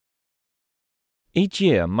Each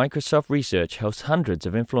year, Microsoft Research hosts hundreds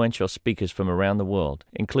of influential speakers from around the world,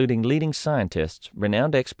 including leading scientists,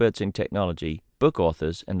 renowned experts in technology, book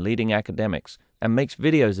authors, and leading academics, and makes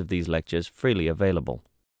videos of these lectures freely available.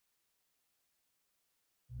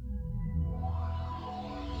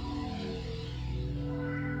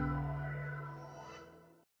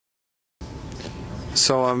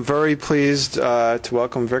 So I'm very pleased to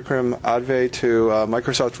welcome Vikram Adve to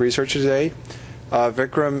Microsoft Research today.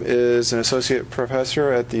 Vikram is an associate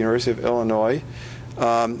professor at the University of Illinois.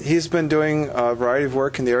 He's been doing a variety of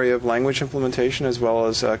work in the area of language implementation as well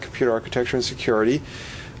as computer architecture and security.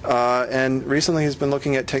 And recently he's been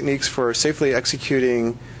looking at techniques for safely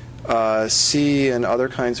executing C and other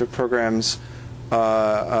kinds of programs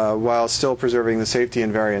while still preserving the safety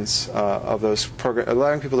invariance of those programs,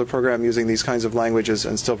 allowing people to program using these kinds of languages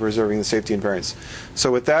and still preserving the safety invariance.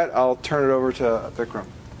 So with that, I'll turn it over to Vikram.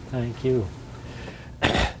 Thank you.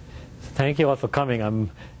 Thank you all for coming.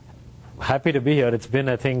 I'm happy to be here. It's been,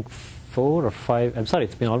 I think,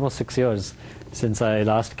 it's been almost 6 years since I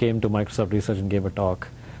last came to Microsoft Research and gave a talk.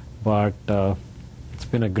 But it's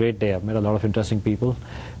been a great day. I've met a lot of interesting people.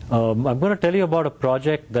 I'm going to tell you about a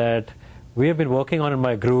project that we have been working on in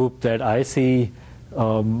my group that I see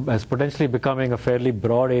as potentially becoming a fairly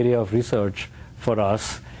broad area of research for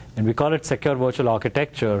us. And we call it Secure Virtual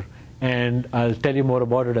Architecture. And I'll tell you more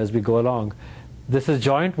about it as we go along. This is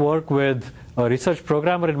joint work with a research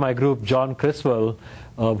programmer in my group, John Criswell,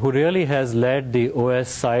 who really has led the OS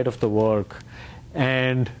side of the work,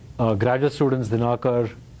 and graduate students Dinakar,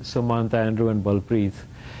 Sumant, Andrew, and Balpreet.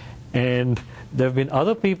 And there have been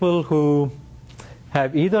other people who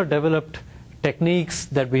have either developed techniques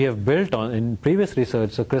that we have built on in previous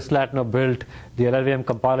research. So Chris Latner built the LLVM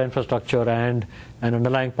compiler infrastructure and an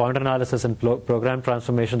underlying pointer analysis and program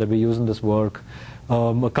transformation that we use in this work.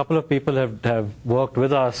 A couple of people have worked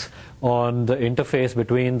with us on the interface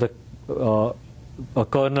between a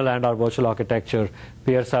kernel and our virtual architecture,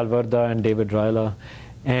 Pierre Salverda and David Ryla.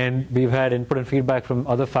 And we've had input and feedback from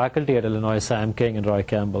other faculty at Illinois, Sam King and Roy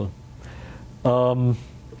Campbell.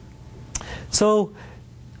 So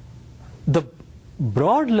the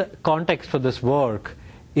broad context for this work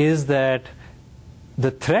is that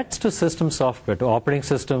the threats to system software, to operating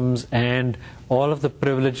systems, and all of the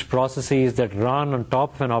privileged processes that run on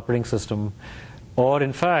top of an operating system, or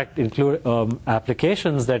in fact include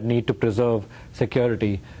applications that need to preserve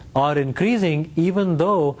security, are increasing even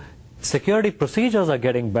though security procedures are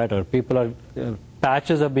getting better.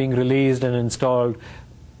 Patches are being released and installed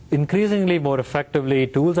increasingly more effectively.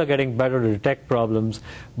 Tools are getting better to detect problems.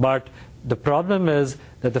 But the problem is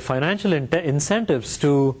that the financial incentives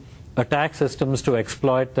to attack systems, to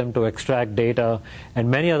exploit them, to extract data, and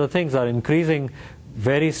many other things are increasing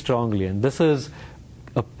very strongly. And this is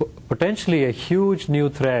potentially a huge new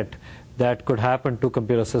threat that could happen to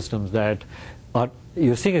computer systems.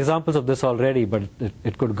 You're seeing examples of this already, but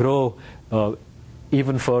it could grow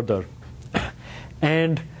even further.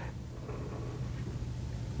 And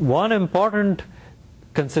one important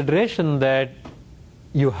consideration that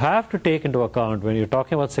you have to take into account when you're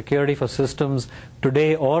talking about security for systems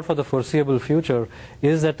today or for the foreseeable future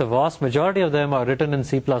is that the vast majority of them are written in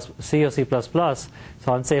C or C++, so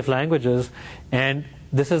unsafe languages. And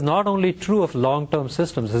this is not only true of long-term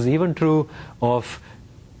systems, this is even true of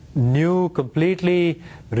new, completely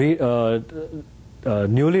newly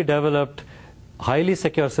developed, highly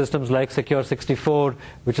secure systems like Secure 64,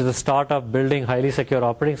 which is a startup building highly secure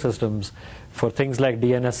operating systems for things like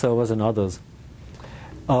DNS servers and others.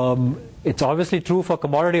 It's obviously true for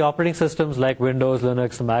commodity operating systems like Windows,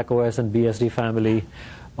 Linux, the Mac OS, and BSD family.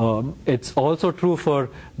 It's also true for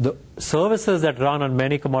the services that run on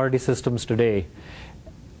many commodity systems today.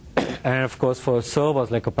 And of course for servers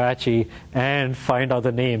like Apache and Find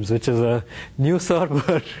Other Names, which is a new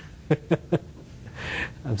server.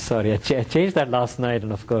 I'm sorry, I changed that last night,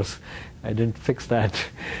 and of course I didn't fix that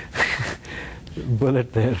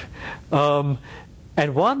bullet there.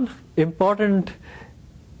 And one important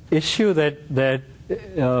issue that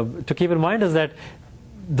to keep in mind is that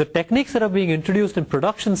the techniques that are being introduced in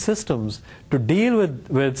production systems to deal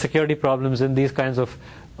with security problems in these kinds of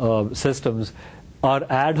systems are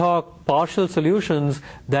ad hoc partial solutions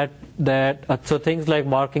so things like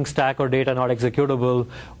marking stack or data not executable,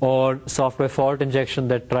 or software fault injection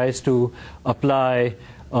that tries to apply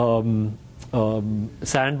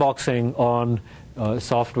sandboxing on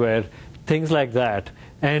software, things like that.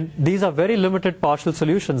 And these are very limited partial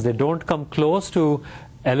solutions. They don't come close to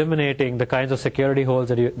eliminating the kinds of security holes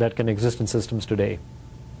that can exist in systems today.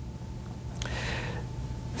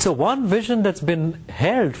 So one vision that's been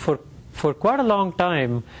held for quite a long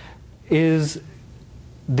time is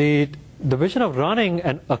the the vision of running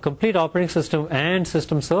a complete operating system and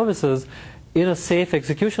system services in a safe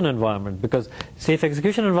execution environment, because safe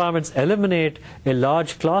execution environments eliminate a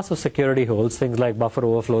large class of security holes, things like buffer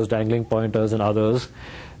overflows, dangling pointers, and others.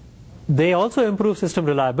 They also improve system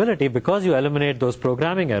reliability because you eliminate those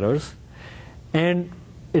programming errors. And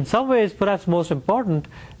in some ways, perhaps most important,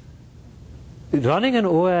 running an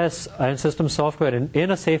OS and system software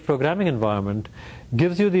in a safe programming environment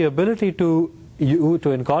gives you the ability to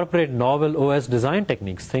incorporate novel OS design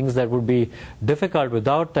techniques, things that would be difficult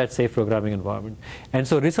without that safe programming environment. And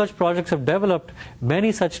so research projects have developed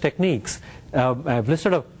many such techniques. I've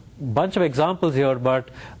listed a bunch of examples here, but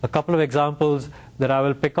a couple of examples that I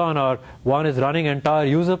will pick on are, one is running entire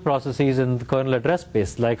user processes in the kernel address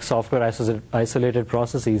space, like software isolated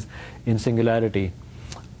processes in Singularity,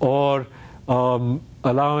 or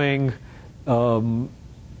allowing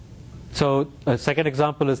so a second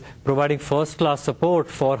example is providing first-class support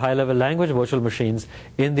for high-level language virtual machines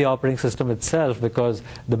in the operating system itself, because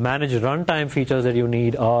the managed runtime features that you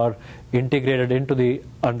need are integrated into the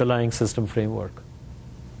underlying system framework.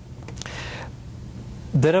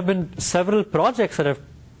 There have been several projects that have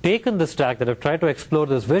taken this stack, that have tried to explore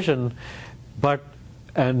this vision, but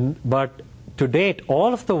to date,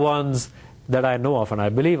 all of the ones that I know of, and I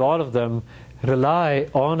believe all of them, rely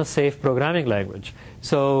on a safe programming language.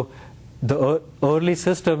 So the early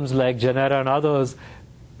systems like Genera and others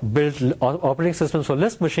built operating systems for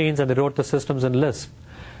Lisp machines, and they wrote the systems in Lisp.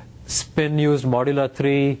 Spin used Modula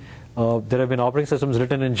 3. There have been operating systems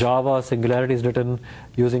written in Java. Singularity is written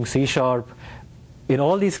using C#. In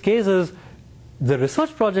all these cases, the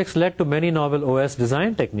research projects led to many novel OS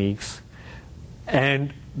design techniques,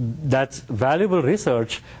 and that's valuable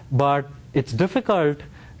research, but it's difficult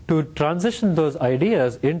to transition those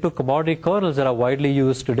ideas into commodity kernels that are widely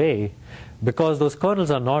used today, because those kernels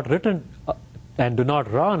are not written and do not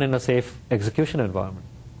run in a safe execution environment.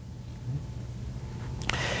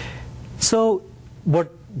 So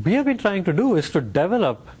what we have been trying to do is to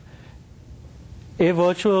develop a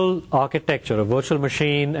virtual architecture, a virtual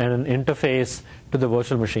machine, and an interface to the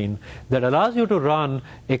virtual machine that allows you to run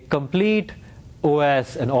a complete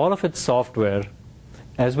OS and all of its software,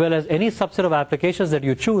 as well as any subset of applications that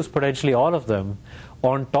you choose, potentially all of them,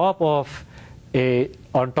 on top of the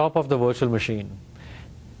virtual machine.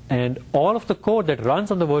 And all of the code that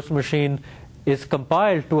runs on the virtual machine is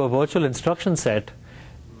compiled to a virtual instruction set,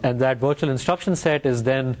 and that virtual instruction set is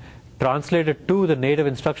then translated to the native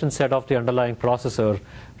instruction set of the underlying processor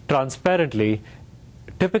transparently.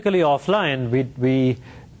 Typically offline,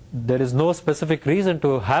 there is no specific reason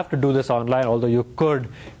to have to do this online, although you could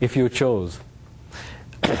if you chose.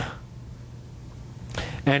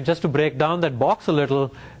 And just to break down that box a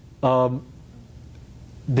little,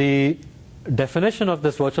 the definition of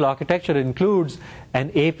this virtual architecture includes an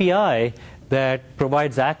API that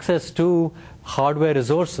provides access to hardware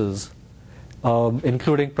resources,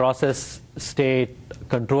 including process state,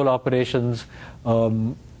 control operations,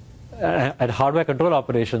 and hardware control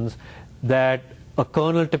operations that a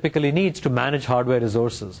kernel typically needs to manage hardware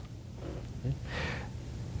resources.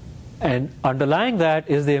 And underlying that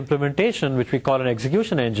is the implementation, which we call an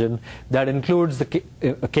execution engine, that includes the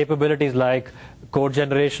capabilities like code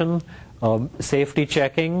generation, safety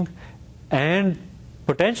checking, and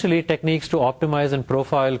potentially techniques to optimize and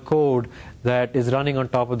profile code that is running on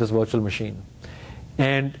top of this virtual machine.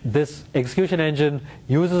 And this execution engine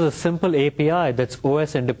uses a simple API that's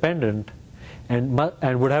OS independent and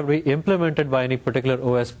would have to be implemented by any particular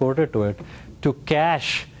OS porter to it to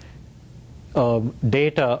cache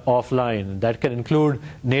data offline. That can include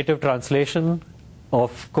native translation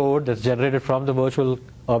of code that's generated from the virtual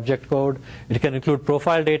object code. It can include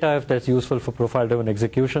profile data if that's useful for profile-driven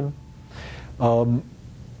execution.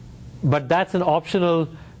 But that's an optional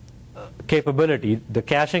capability. The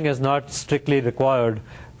caching is not strictly required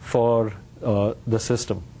for the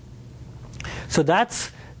system. So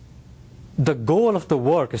that's the goal of the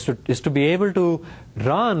work, is to be able to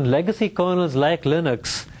run legacy kernels like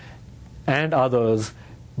Linux and others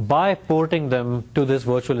by porting them to this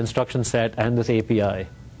virtual instruction set and this API.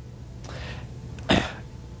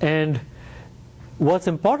 And what's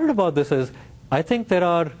important about this is, I think there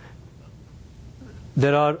are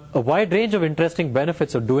a wide range of interesting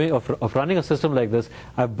benefits of running a system like this.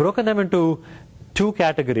 I've broken them into two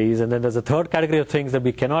categories, and then there's a third category of things that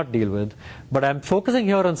we cannot deal with. But I'm focusing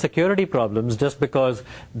here on security problems just because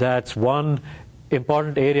that's one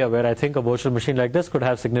important area where I think a virtual machine like this could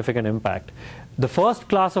have significant impact. The first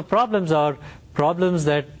class of problems are problems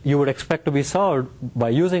that you would expect to be solved by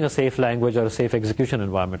using a safe language or a safe execution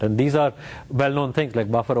environment. And these are well-known things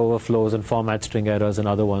like buffer overflows and format string errors and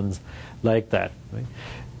other ones like that. Right?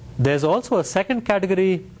 There's also a second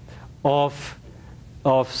category of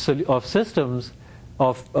systems,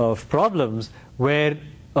 of problems where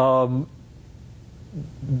the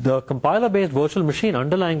compiler-based virtual machine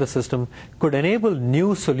underlying the system could enable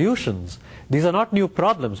new solutions. These are not new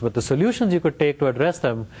problems, but the solutions you could take to address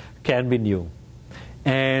them can be new.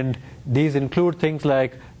 And these include things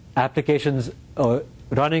like applications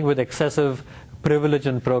running with excessive privilege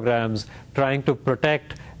in programs, trying to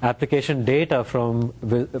protect application data from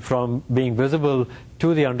being visible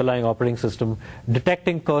to the underlying operating system,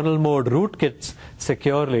 detecting kernel mode rootkits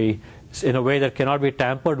securely in a way that cannot be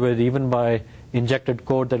tampered with even by injected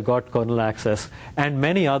code that got kernel access, and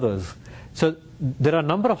many others. So there are a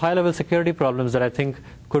number of high-level security problems that I think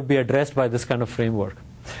could be addressed by this kind of framework.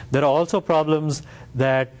 There are also problems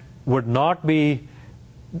that may not be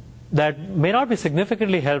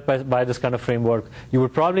significantly helped by this kind of framework. You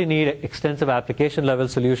would probably need extensive application level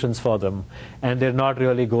solutions for them, and they're not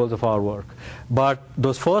really goals of our work. But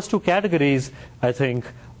those first two categories, I think,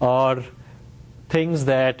 are things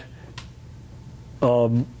that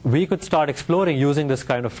we could start exploring using this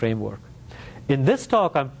kind of framework. In this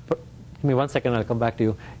talk, give me 1 second, I'll come back to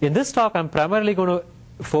you. In this talk, I'm primarily going to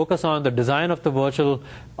focus on the design of the virtual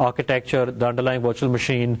architecture, the underlying virtual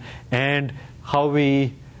machine, and how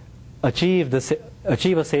we achieve a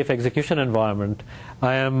safe execution environment.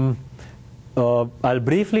 I'll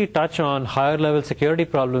briefly touch on higher level security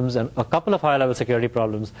problems and a couple of higher level security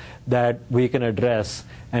problems that we can address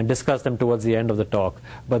and discuss them towards the end of the talk.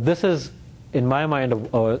 But this is, in my mind,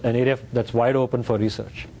 an area that's wide open for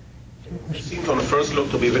research. It seems on the first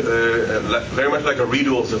look to be very much like a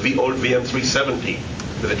redo of the old VM370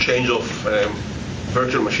 with a change of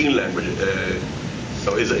virtual machine language.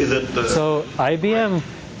 So is it? So IBM,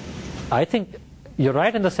 I think you're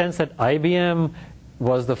right in the sense that IBM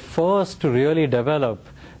was the first to really develop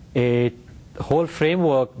a whole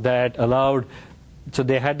framework that allowed. So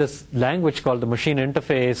they had this language called the machine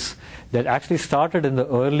interface that actually started in the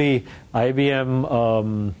early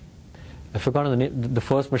IBM. I've forgotten the name, the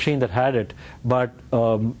first machine that had it, but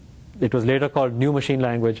it was later called New Machine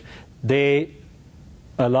Language. They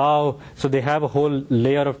have a whole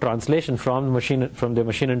layer of translation from the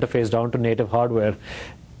machine interface down to native hardware.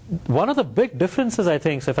 One of the big differences, I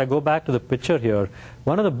think, so if I go back to the picture here,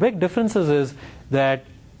 one of the big differences is that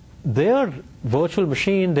their virtual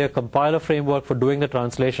machine, their compiler framework for doing the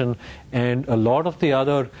translation, and a lot of the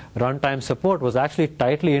other runtime support was actually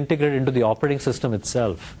tightly integrated into the operating system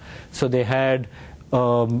itself. So they had,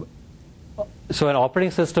 so an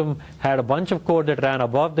operating system had a bunch of code that ran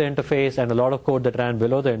above the interface and a lot of code that ran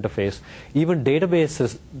below the interface. Even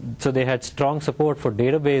databases, so they had strong support for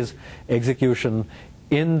database execution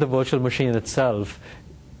in the virtual machine itself.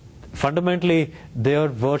 Fundamentally, their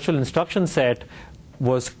virtual instruction set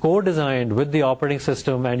was co-designed with the operating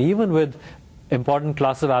system and even with important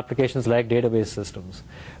classes of applications like database systems.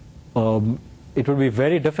 It would be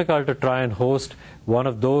very difficult to try and host one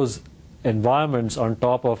of those environments on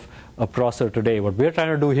top of a processor today. What we're trying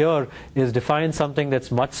to do here is define something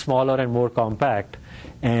that's much smaller and more compact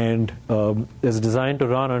and is designed to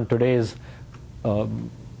run on today's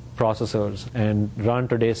processors and run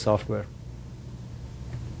today's software.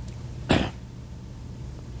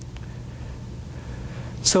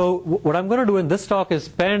 So what I'm going to do in this talk is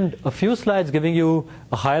spend a few slides giving you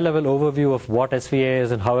a high-level overview of what SVA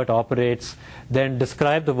is and how it operates, then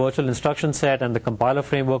describe the virtual instruction set and the compiler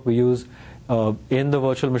framework we use in the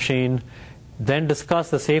virtual machine, then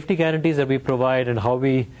discuss the safety guarantees that we provide and how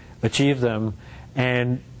we achieve them,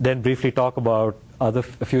 and then briefly talk about other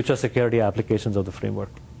future security applications of the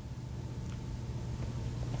framework.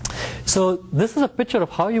 So this is a picture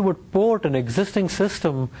of how you would port an existing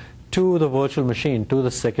system to the virtual machine, to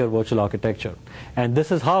the secure virtual architecture. And this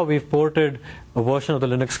is how we've ported a version of the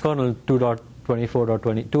Linux kernel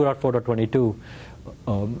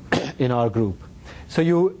 2.4.22 in our group. So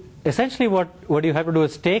you essentially what you have to do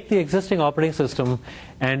is take the existing operating system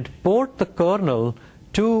and port the kernel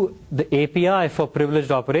to the API for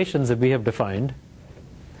privileged operations that we have defined.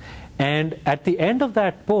 And at the end of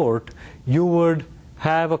that port, you would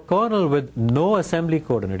have a kernel with no assembly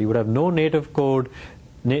code in it. You would have no native code,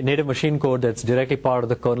 native machine code that's directly part of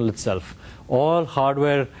the kernel itself. All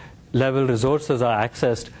hardware level resources are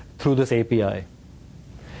accessed through this API.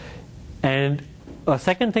 And a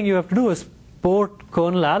second thing you have to do is port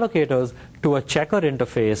kernel allocators to a checker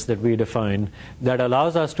interface that we define that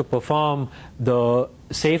allows us to perform the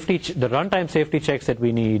runtime safety checks that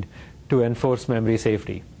we need to enforce memory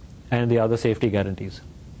safety and the other safety guarantees.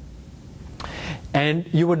 And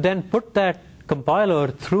you would then put that compiler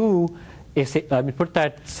through put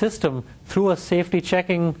that system through a safety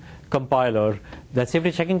checking compiler. That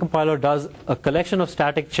safety checking compiler does a collection of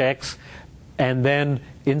static checks and then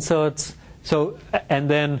inserts, and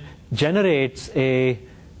then generates the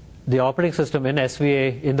operating system in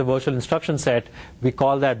SVA in the virtual instruction set. We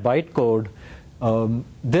call that bytecode.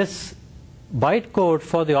 This bytecode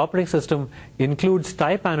for the operating system includes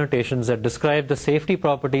type annotations that describe the safety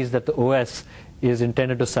properties that the OS is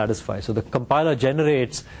intended to satisfy. So the compiler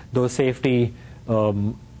generates those safety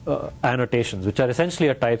annotations, which are essentially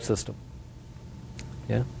a type system.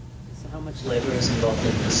 Yeah. So how much labor is involved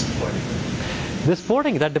in this porting? This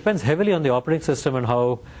porting, that depends heavily on the operating system and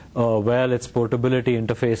how well its portability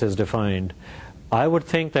interface is defined. I would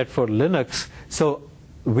think that for Linux, so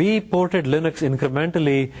we ported Linux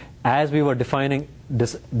incrementally as we were designing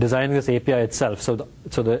this API itself. So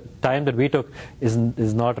the time that we took is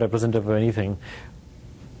not representative of anything.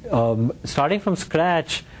 Starting from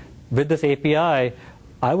scratch with this API,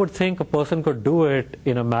 I would think a person could do it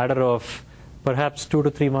in a matter of perhaps 2 to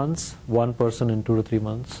 3 months, one person in 2 to 3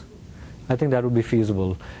 months. I think that would be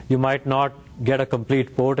feasible. You might not get a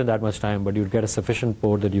complete port in that much time, but you'd get a sufficient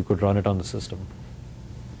port that you could run it on the system.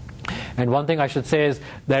 And one thing I should say is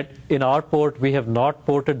that in our port, we have not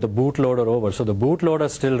ported the bootloader over. So the bootloader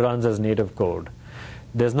still runs as native code.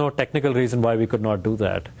 There's no technical reason why we could not do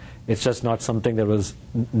that. It's just not something that was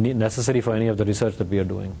necessary for any of the research that we are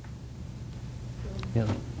doing. Yeah.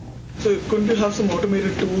 So couldn't you have some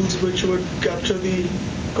automated tools which would capture the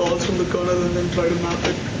calls from the kernel and then try to map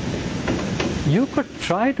it? You could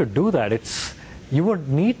try to do that. You would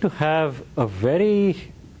need to have a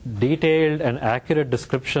very detailed and accurate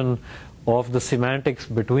description of the semantics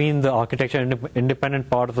between the architecture independent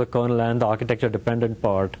part of the kernel and the architecture dependent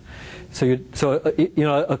part. So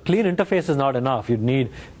a clean interface is not enough. You'd need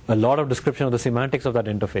a lot of description of the semantics of that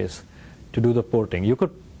interface to do the porting. You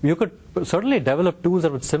could certainly develop tools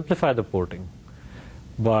that would simplify the porting,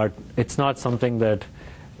 but it's not something that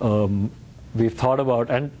we've thought about.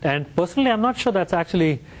 And personally, I'm not sure that's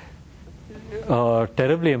actually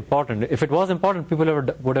terribly important. If it was important,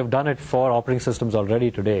 people would have done it for operating systems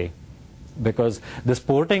already today, because this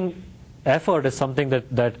porting effort is something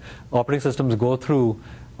that operating systems go through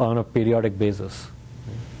on a periodic basis.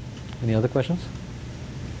 Any other questions?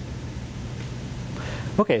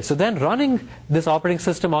 Okay, so then running this operating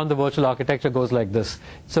system on the virtual architecture goes like this.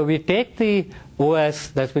 So we take the OS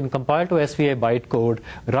that's been compiled to SVA bytecode,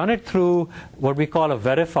 run it through what we call a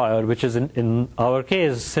verifier, which is in our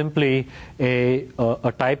case simply a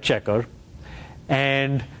type checker,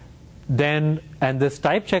 and this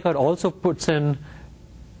type checker also puts in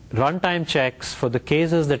runtime checks for the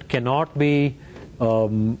cases that cannot be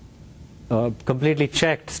completely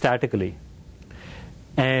checked statically.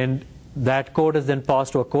 And that code is then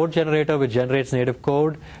passed to a code generator, which generates native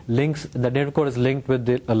code. The native code is linked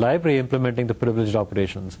with a library implementing the privileged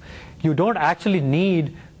operations. You don't actually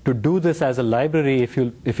need to do this as a library. If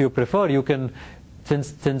you prefer, you can,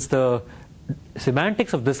 since the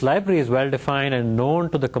semantics of this library is well defined and known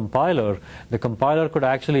to the compiler could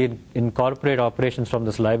actually incorporate operations from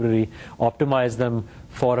this library, optimize them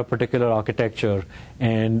for a particular architecture,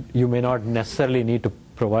 and you may not necessarily need to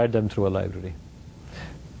provide them through a library.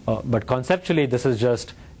 But conceptually, this is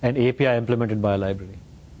just an API implemented by a library.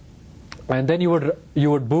 And then you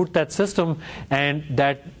would boot that system, and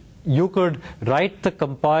that you could write the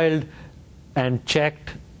compiled and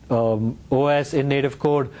checked OS in native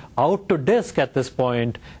code out to disk at this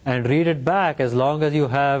point and read it back, as long as you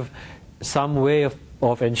have some way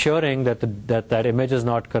of ensuring that image is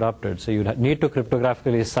not corrupted. So you need to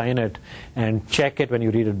cryptographically sign it and check it when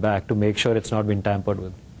you read it back to make sure it's not been tampered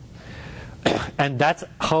with. And that's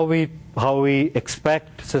how we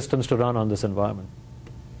expect systems to run on this environment.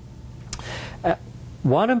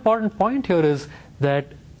 One important point here is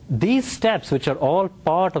that these steps, which are all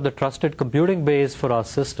part of the trusted computing base for our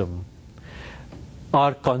system,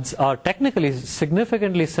 are technically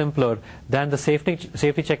significantly simpler than the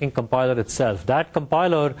safety checking compiler itself. That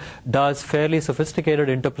compiler does fairly sophisticated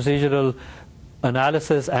interprocedural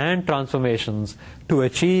analysis and transformations to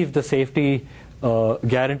achieve the safety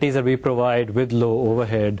guarantees that we provide with low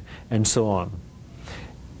overhead and so on.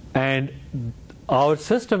 And our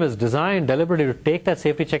system is designed deliberately to take that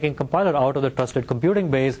safety checking compiler out of the trusted computing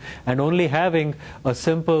base and only having a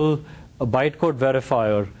simple bytecode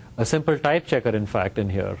verifier, a simple type checker, in fact, in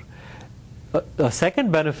here. A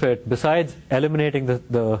second benefit, besides eliminating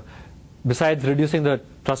besides reducing the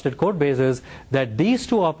trusted code base, is that these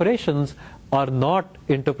two operations are not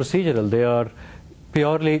interprocedural. They are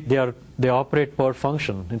purely, they operate per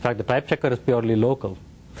function. In fact, the type checker is purely local.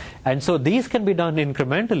 And so these can be done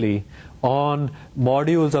incrementally on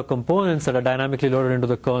modules or components that are dynamically loaded into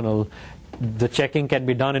the kernel the checking can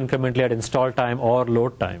be done incrementally at install time or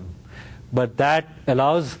load time. But that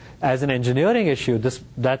allows, as an engineering issue,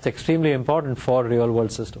 that's extremely important for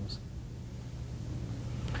real-world systems.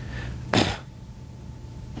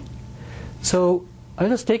 So I'll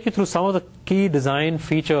just take you through some of the key design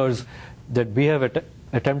features that we have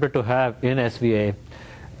attempted to have in SVA.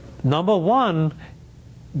 Number one,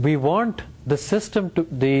 we want the system to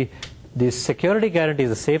the security guarantees,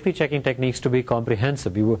 the safety checking techniques to be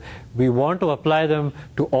comprehensive. We want to apply them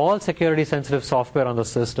to all security sensitive software on the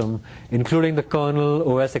system, including the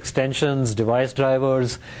kernel, OS extensions, device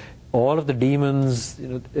drivers, all of the daemons,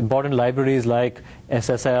 important libraries like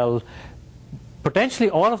SSL, potentially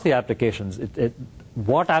all of the applications.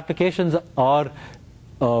 What applications are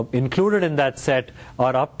included in that set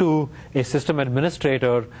are up to a system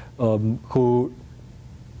administrator who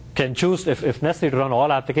can choose, if necessary, to run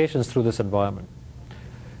all applications through this environment.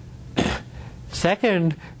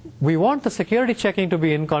 Second, we want the security checking to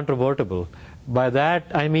be incontrovertible. By that,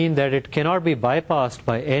 I mean that it cannot be bypassed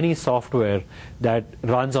by any software that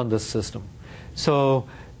runs on this system. So,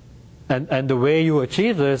 and the way you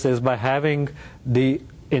achieve this is by having the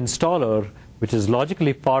installer, which is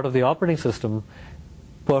logically part of the operating system,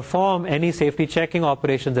 perform any safety checking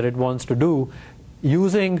operations that it wants to do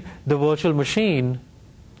using the virtual machine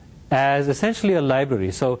as essentially a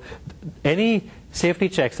library. So any safety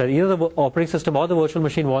checks that either the operating system or the virtual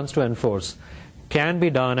machine wants to enforce can be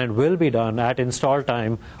done and will be done at install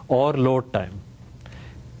time or load time.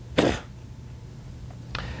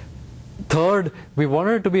 Third, we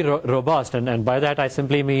wanted it to be robust, and by that I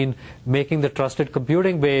simply mean making the trusted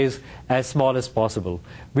computing base as small as possible.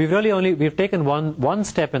 We've taken one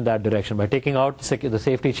step in that direction by taking out the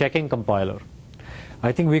safety checking compiler.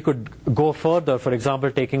 I think we could go further, for example,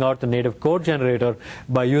 taking out the native code generator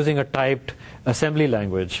by using a typed assembly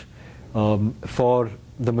language for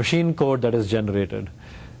the machine code that is generated.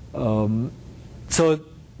 So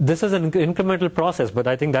this is an incremental process, but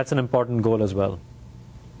I think that's an important goal as well.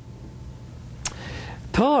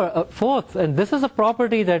 Fourth, and this is a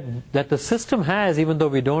property that the system has, even though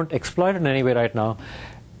we don't exploit it in any way right now,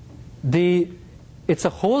 it's a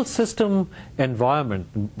whole system environment.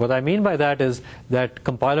 What I mean by that is that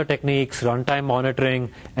compiler techniques, runtime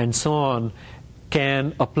monitoring, and so on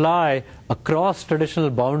can apply across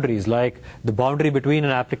traditional boundaries, like the boundary between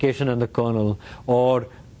an application and the kernel, or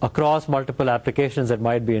across multiple applications that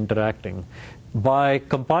might be interacting. By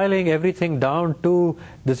compiling everything down to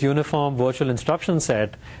this uniform virtual instruction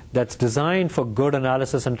set that's designed for good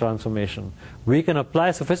analysis and transformation, we can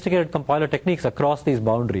apply sophisticated compiler techniques across these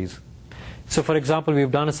boundaries. So for example,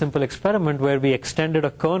 we've done a simple experiment where we extended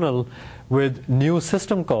a kernel with new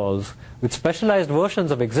system calls, with specialized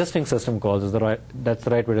versions of existing system calls, that's the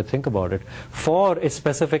right way to think about it, for a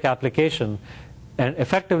specific application, and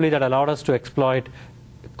effectively that allowed us to exploit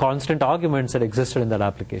constant arguments that existed in that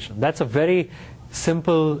application. That's a very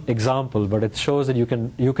simple example, but it shows that you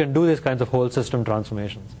can do these kinds of whole system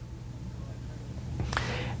transformations.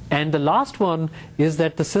 And the last one is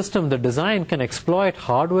that the system, the design, can exploit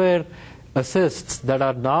hardware assists that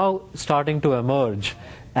are now starting to emerge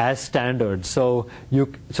as standards. So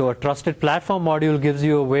a trusted platform module gives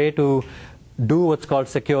you a way to do what's called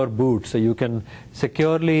secure boot. So you can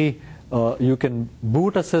securely you can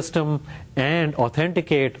boot a system and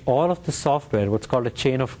authenticate all of the software, what's called a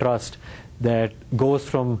chain of trust, that goes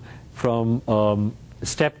from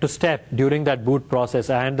step to step during that boot process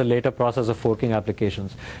and the later process of forking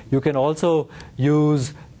applications. You can also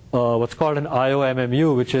use what's called an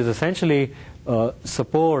IOMMU, which is essentially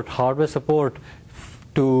hardware support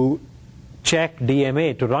to check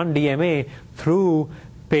DMA, to run DMA through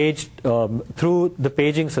the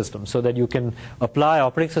paging system, so that you can apply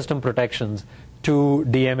operating system protections to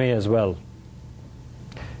DMA as well.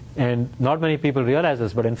 And not many people realize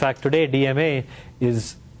this, but in fact today DMA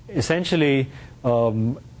is essentially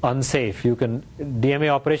unsafe. DMA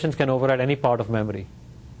operations can override any part of memory,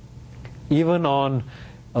 even on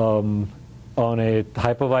a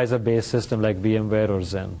hypervisor-based system like VMware or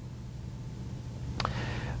Xen.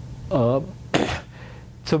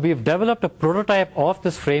 So we've developed a prototype of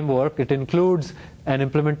this framework. It includes an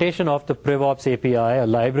implementation of the PrivOps API, a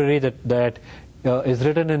library that is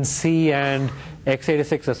written in C and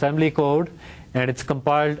x86 assembly code, and it's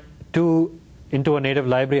compiled into a native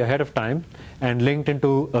library ahead of time and linked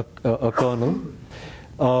into a kernel.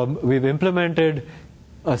 We've implemented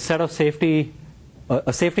a set of safety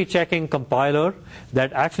checking compiler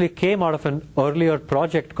that actually came out of an earlier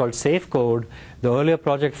project called SafeCode. The earlier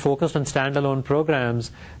project focused on standalone programs.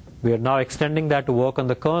 We are now extending that to work on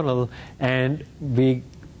the kernel, and we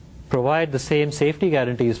provide the same safety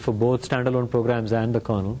guarantees for both standalone programs and the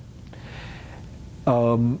kernel.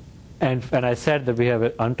 And I said that we have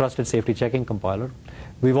an untrusted safety checking compiler.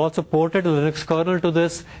 We've also ported the Linux kernel to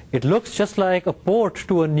this. It looks just like a port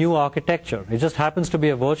to a new architecture. It just happens to be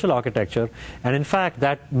a virtual architecture. And in fact,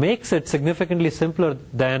 that makes it significantly simpler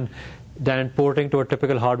than porting to a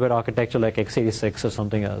typical hardware architecture like x86 or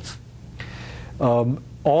something else.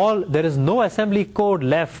 There is no assembly code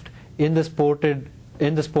left in this ported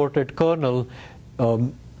kernel,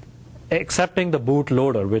 excepting the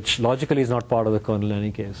bootloader, which logically is not part of the kernel in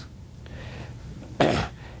any case.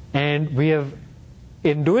 And we have,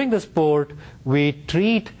 in doing this port, we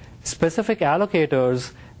treat specific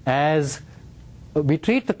allocators as, we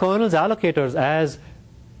treat the kernel's allocators as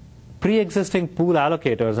pre-existing pool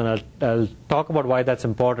allocators, and I'll talk about why that's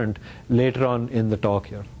important later on in the talk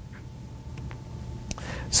here.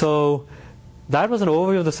 So that was an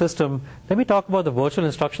overview of the system. Let me talk about the virtual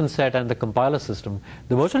instruction set and the compiler system.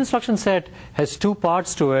 The virtual instruction set has two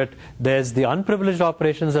parts to it. There's the unprivileged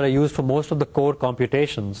operations that are used for most of the core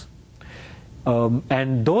computations.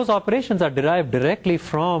 And those operations are derived directly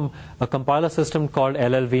from a compiler system called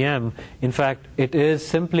LLVM. In fact, it is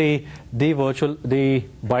simply the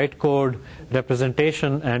bytecode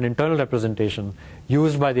representation and internal representation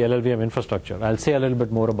used by the LLVM infrastructure. I'll say a little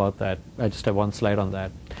bit more about that. I just have one slide on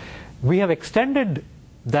that. We have extended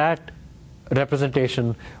that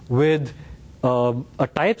representation with a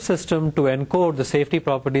type system to encode the safety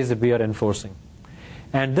properties that we are enforcing.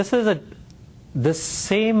 And this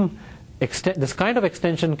kind of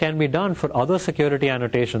extension can be done for other security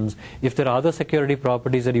annotations if there are other security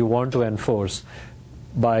properties that you want to enforce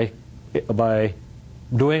by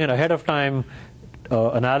doing it ahead of time,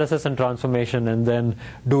 analysis and transformation, and then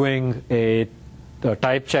doing a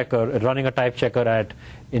type checker, running a type checker at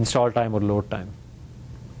install time or load time.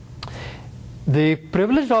 The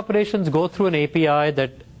privileged operations go through an API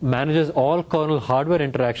that manages all kernel hardware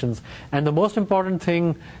interactions, and the most important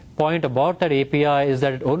point about that API is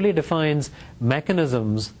that it only defines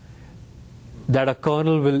mechanisms that a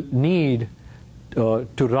kernel will need to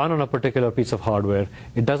run on a particular piece of hardware.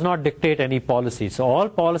 It does not dictate any policy. So all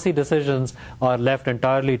policy decisions are left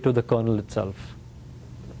entirely to the kernel itself.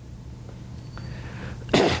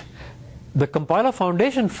 The compiler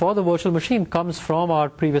foundation for the virtual machine comes from our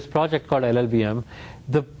previous project called LLVM.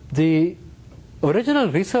 The original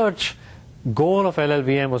research goal of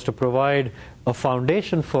LLVM was to provide a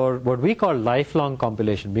foundation for what we call lifelong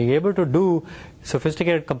compilation, being able to do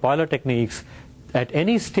sophisticated compiler techniques at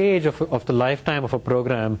any stage of the lifetime of a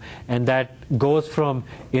program, and that goes from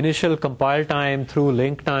initial compile time through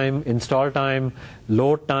link time, install time,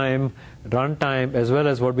 load time, run time, as well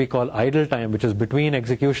as what we call idle time, which is between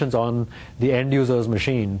executions on the end user's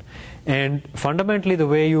machine. And fundamentally, the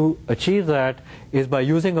way you achieve that is by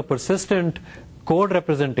using a persistent code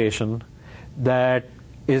representation that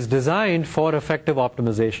is designed for effective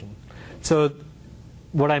optimization. So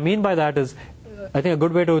what I mean by that is, I think a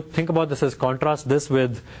good way to think about this is contrast this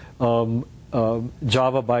with Java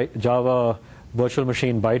virtual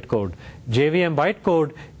machine bytecode. JVM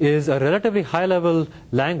bytecode is a relatively high-level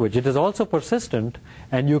language. It is also persistent,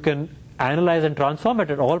 and you can analyze and transform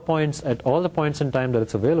it at all the points in time that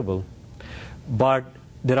it's available. But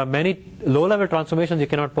there are many low-level transformations you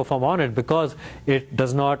cannot perform on it because it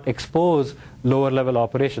does not expose lower-level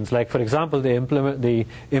operations. Like, for example, the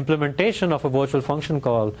implementation of a virtual function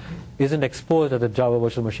call isn't exposed at the Java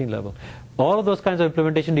virtual machine level. All of those kinds of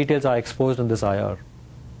implementation details are exposed in this IR.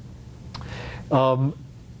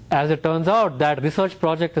 As it turns out, that research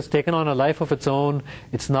project has taken on a life of its own.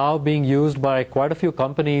 It's now being used by quite a few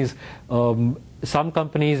companies. Some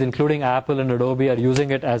companies, including Apple and Adobe, are using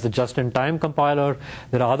it as a just-in-time compiler.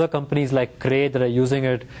 There are other companies like Cray that are using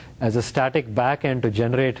it as a static backend to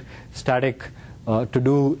generate to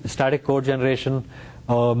do static code generation.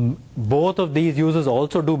 Both of these users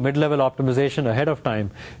also do mid-level optimization ahead of time.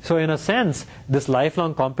 So in a sense, this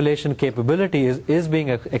lifelong compilation capability is being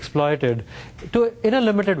exploited in a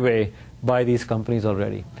limited way by these companies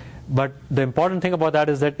already. But the important thing about that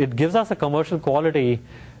is that it gives us a commercial quality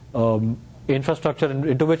infrastructure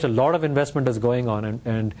into which a lot of investment is going on,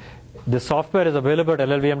 and the software is available at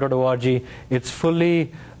llvm.org. It's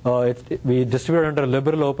fully we distribute it under a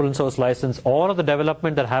liberal open source license. All of the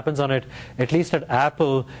development that happens on it, at least at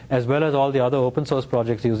Apple, as well as all the other open source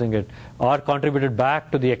projects using it, are contributed back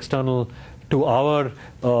to the external, to our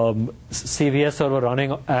CVS server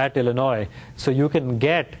running at Illinois. So you can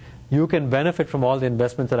benefit from all the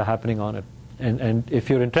investments that are happening on it. And if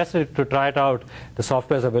you're interested to try it out, the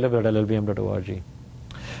software is available at llvm.org.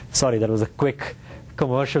 Sorry, that was a quick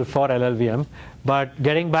commercial for LLVM. But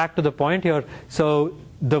getting back to the point here, so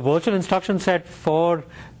the virtual instruction set for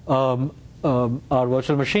our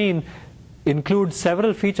virtual machine includes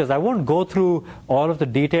several features. I won't go through all of the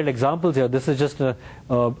detailed examples here. This is just an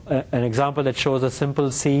example that shows a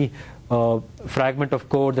simple C fragment of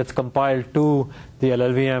code that's compiled to the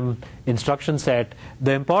LLVM instruction set.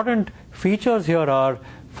 The important features here are,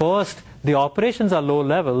 first, the operations are low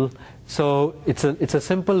level. So it's a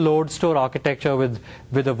simple load store architecture with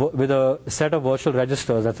a set of virtual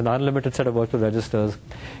registers. That's an unlimited set of virtual registers.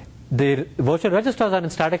 The virtual registers are in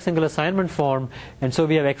static single assignment form, and so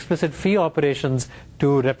we have explicit phi operations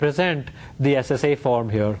to represent the SSA form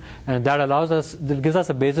here, and that gives us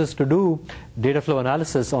a basis to do data flow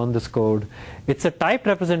analysis on this code. It's a typed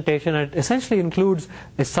representation, and it essentially includes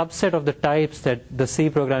a subset of the types that the C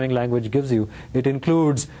programming language gives you. It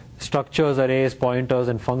includes structures, arrays, pointers,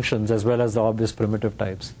 and functions, as well as the obvious primitive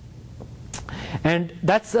types. And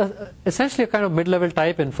that's essentially a kind of mid-level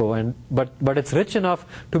type info, but it's rich enough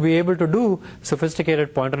to be able to do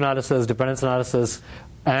sophisticated pointer analysis, dependence analysis,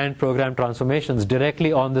 and program transformations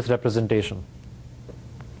directly on this representation.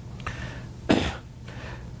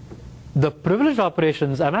 The privileged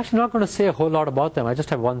operations, I'm actually not going to say a whole lot about them. I just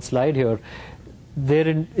have one slide here.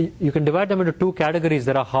 You can divide them into two categories.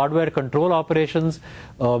 There are hardware control operations,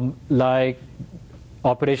 like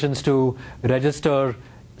operations to register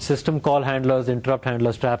system call handlers, interrupt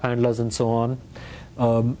handlers, trap handlers, and so on.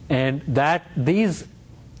 And these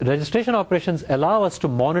registration operations allow us to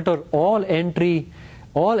monitor all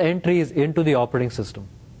entries into the operating system.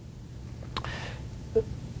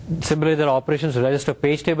 Similarly, there are operations to register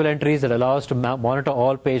page table entries that allow us to monitor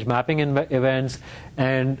all page mapping events,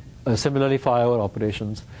 and similarly for IO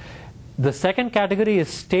operations. The second category is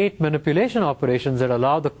state manipulation operations that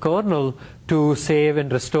allow the kernel to save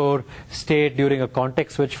and restore state during a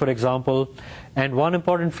context switch, for example. And one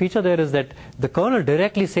important feature there is that the kernel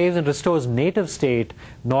directly saves and restores native state,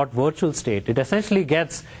 not virtual state. It essentially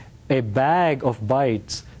gets a bag of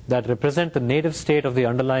bytes that represent the native state of the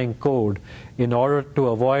underlying code in order to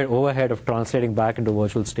avoid overhead of translating back into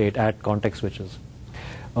virtual state at context switches.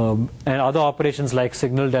 And other operations like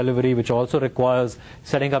signal delivery, which also requires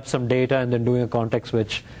setting up some data and then doing a context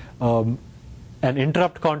switch. An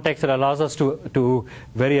interrupt context that allows us to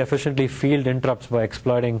very efficiently field interrupts by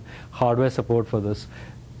exploiting hardware support for this.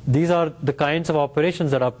 These are the kinds of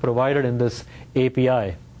operations that are provided in this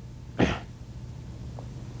API.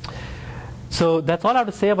 So that's all I have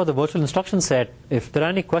to say about the virtual instruction set. If there are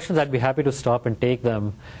any questions, I'd be happy to stop and take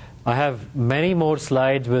them. I have many more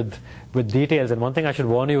slides with details, and one thing I should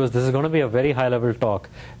warn you is this is going to be a very high-level talk.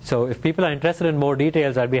 So if people are interested in more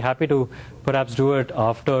details, I'd be happy to perhaps do it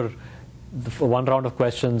after one round of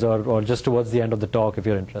questions or just towards the end of the talk if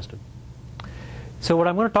you're interested. So what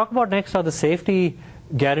I'm going to talk about next are the safety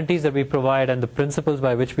guarantees that we provide and the principles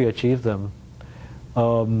by which we achieve them.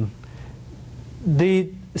 The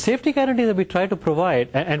safety guarantees that we try to provide,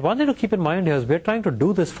 and one thing to keep in mind here is we're trying to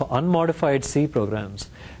do this for unmodified C programs.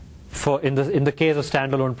 In the case of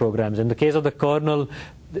standalone programs. In the case of the kernel,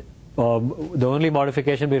 the only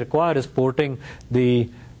modification we require is porting the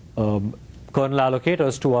kernel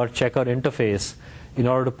allocators to our checker interface in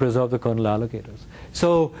order to preserve the kernel allocators.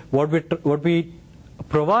 So what we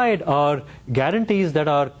provide are guarantees that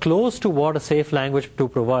are close to what a safe language to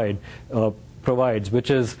provides, which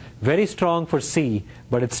is very strong for C,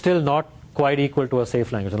 but it's still not quite equal to a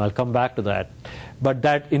safe language, and I'll come back to that. But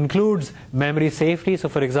that includes memory safety. So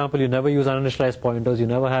for example, you never use uninitialized pointers, you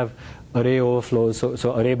never have array overflows,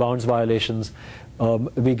 so array bounds violations.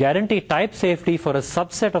 We guarantee type safety for a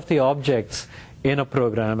subset of the objects in a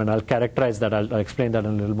program, and I'll characterize that. I'll explain that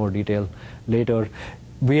in a little more detail later.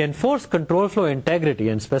 We enforce control flow integrity,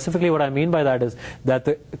 and specifically what I mean by that is that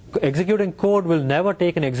the executing code will never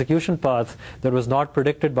take an execution path that was not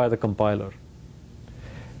predicted by the compiler.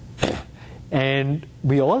 And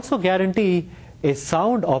we also guarantee a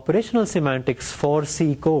sound operational semantics for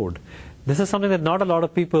C code. This is something that not a lot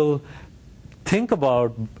of people think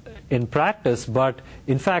about in practice, but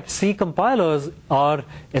in fact C compilers are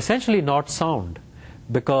essentially not sound,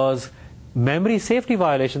 because memory safety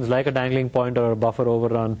violations like a dangling pointer or a buffer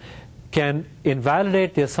overrun can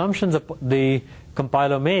invalidate the assumptions the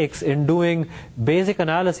compiler makes in doing basic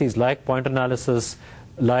analyses like point analysis,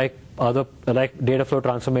 like data flow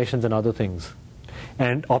transformations and other things.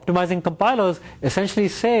 And optimizing compilers essentially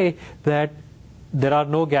say that there are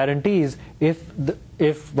no guarantees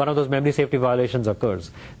if one of those memory safety violations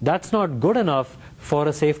occurs. That's not good enough for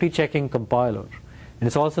a safety checking compiler. And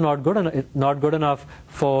it's also not good enough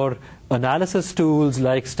for analysis tools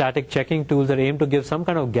like static checking tools that aim to give some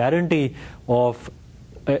kind of guarantee of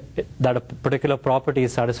that a particular property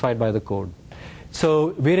is satisfied by the code.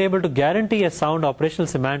 So we're able to guarantee a sound operational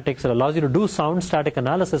semantics that allows you to do sound static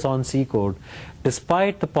analysis on C code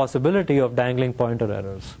despite the possibility of dangling pointer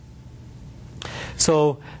errors.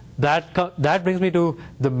 So that brings me to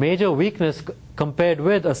the major weakness compared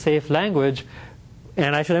with a safe language,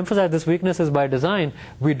 and I should emphasize this weakness is by design.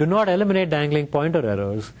 We do not eliminate dangling pointer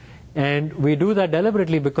errors, and we do that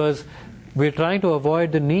deliberately because we're trying to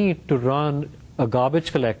avoid the need to run a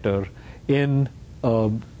garbage collector in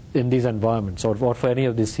these environments or for any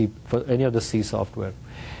of this C software.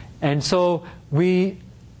 And so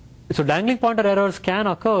dangling pointer errors can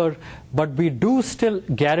occur, but we do still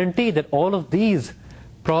guarantee that all of these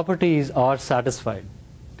properties are satisfied.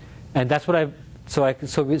 And that's what I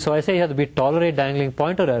say here that we tolerate dangling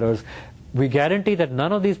pointer errors. We guarantee that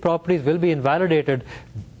none of these properties will be invalidated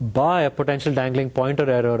by a potential dangling pointer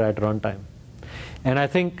error at runtime. And I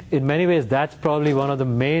think in many ways that's probably one of the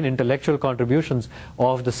main intellectual contributions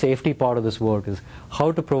of the safety part of this work, is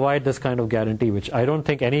how to provide this kind of guarantee, which I don't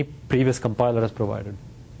think any previous compiler has provided.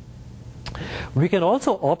 We can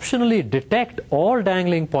also optionally detect all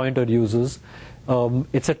dangling pointer uses.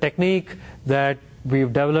 It's a technique that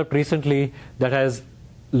we've developed recently that has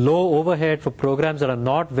low overhead for programs that are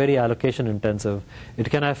not very allocation intensive. It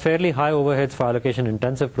can have fairly high overheads for allocation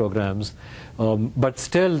intensive programs, but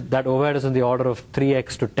still that overhead is in the order of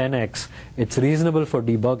 3x to 10x. It's reasonable for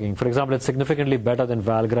debugging. For example, it's significantly better than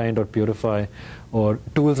Valgrind or Purify or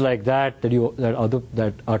tools like that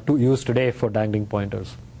that are used today for dangling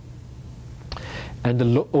pointers. And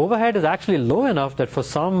the overhead is actually low enough that for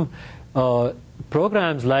some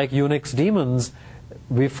programs like Unix daemons,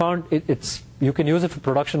 we found you can use it for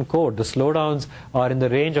production code. The slowdowns are in the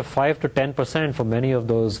range of 5 to 10% for many of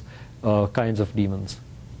those kinds of daemons.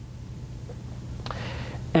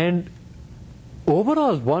 And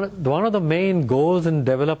overall, one of the main goals in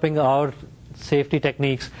developing our safety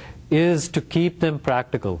techniques is to keep them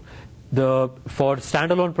practical. For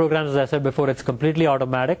standalone programs, as I said before, it's completely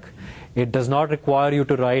automatic. It does not require you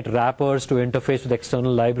to write wrappers to interface with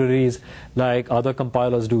external libraries like other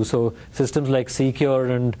compilers do. So systems like Secure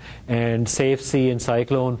and SafeC and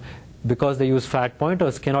Cyclone, because they use fat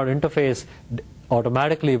pointers, cannot interface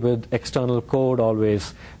automatically with external code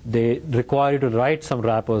always. They require you to write some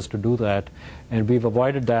wrappers to do that, and we've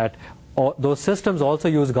avoided that. Those systems also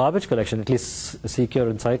use garbage collection, at least Secure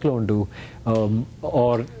and Cyclone do,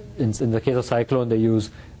 or in the case of Cyclone, they use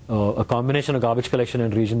a combination of garbage collection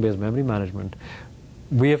and region-based memory management.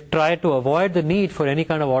 We have tried to avoid the need for any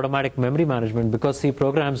kind of automatic memory management because C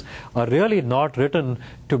programs are really not written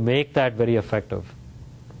to make that very effective.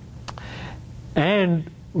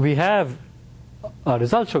 And our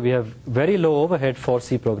results show we have very low overhead for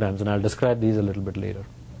C programs, and I'll describe these a little bit later.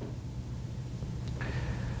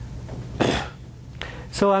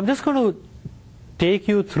 So I'm just going to take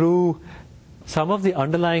you through some of the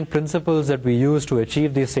underlying principles that we use to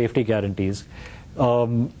achieve these safety guarantees.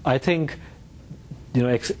 I think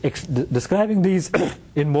describing these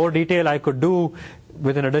in more detail I could do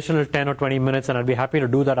with an additional 10 or 20 minutes, and I'd be happy to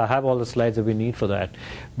do that. I have all the slides that we need for that.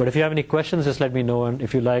 But if you have any questions, just let me know, and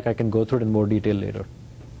if you like, I can go through it in more detail later.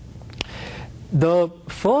 The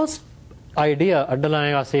first idea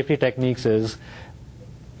underlying our safety techniques is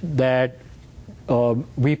that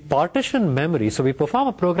we partition memory. So we perform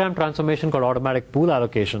a program transformation called automatic pool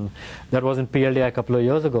allocation that was in PLDI a couple of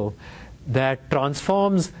years ago that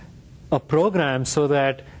transforms a program so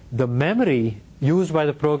that the memory used by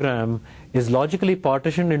the program is logically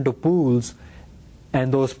partitioned into pools,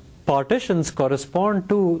 and those partitions correspond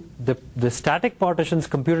to the static partitions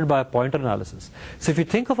computed by a pointer analysis. So if you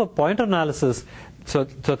think of a pointer analysis, so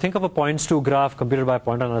think of a points to graph computed by a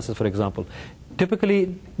pointer analysis, for example.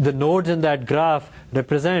 Typically, the nodes in that graph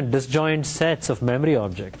represent disjoint sets of memory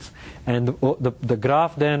objects. And the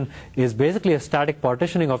graph then is basically a static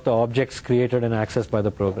partitioning of the objects created and accessed by the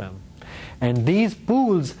program. And these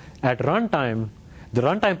pools at runtime, the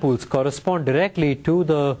runtime pools correspond directly to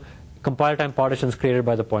the compile time partitions created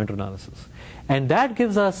by the pointer analysis. And that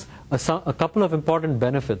gives us a couple of important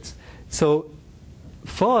benefits. So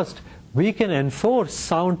first, we can enforce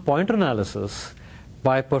sound pointer analysis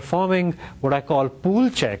by performing what I call pool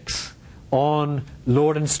checks on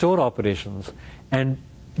load and store operations. And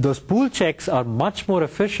those pool checks are much more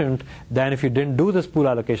efficient than if you didn't do this pool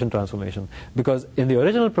allocation transformation. Because in the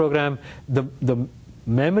original program, the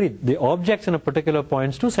memory, the objects in a particular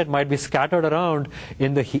points to set might be scattered around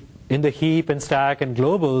in the heap and stack and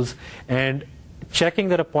globals, and checking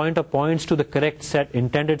that a pointer points to the correct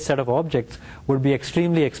intended set of objects would be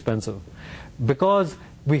extremely expensive. Because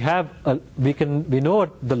we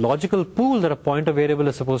know the logical pool that a pointer variable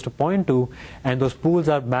is supposed to point to, and those pools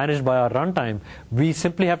are managed by our runtime. We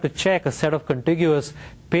simply have to check a set of contiguous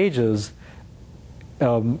pages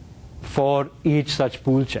for each such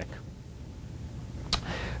pool check.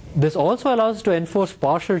 This also allows us to enforce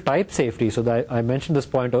partial type safety. So that I mentioned this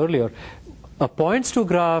point earlier. A points to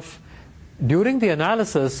graph, during the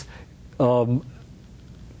analysis, you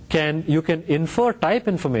can infer type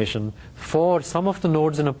information for some of the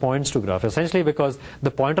nodes in a points to graph, essentially because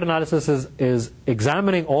the pointer analysis is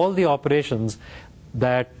examining all the operations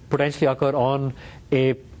that potentially occur on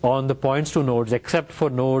the points to nodes, except for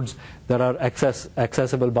nodes that are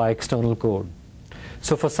accessible by external code.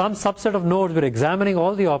 So for some subset of nodes, we're examining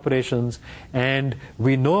all the operations, and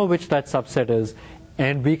we know which that subset is,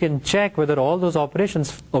 and we can check whether all those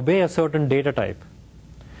operations obey a certain data type.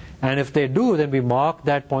 And if they do, then we mark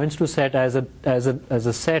that points to set as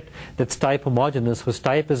a set that's type homogeneous, whose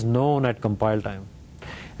type is known at compile time.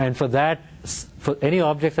 And for that, for any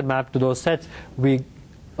objects that map to those sets, we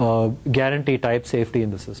guarantee type safety in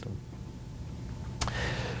the system.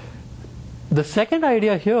 The second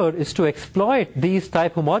idea here is to exploit these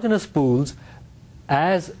type homogeneous pools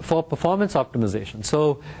for performance optimization.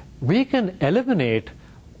 So we can eliminate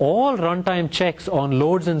all runtime checks on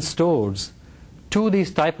loads and stores to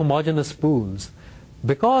these type homogeneous pools,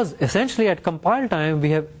 because essentially at compile time we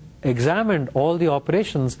have examined all the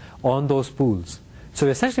operations on those pools. So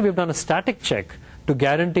essentially we've done a static check to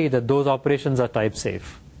guarantee that those operations are type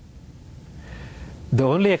safe. The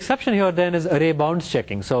only exception here then is array bounds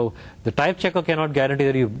checking. So the type checker cannot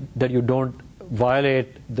guarantee that you don't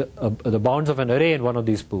violate the bounds of an array in one of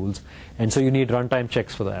these pools, and so you need runtime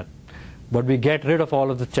checks for that. But we get rid of all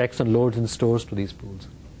of the checks on loads and stores to these pools.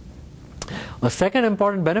 A second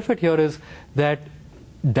important benefit here is that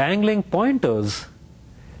dangling pointers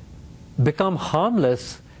become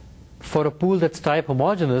harmless for a pool that's type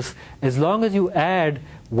homogeneous as long as you add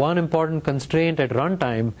one important constraint at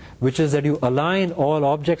runtime, which is that you align all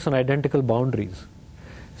objects on identical boundaries.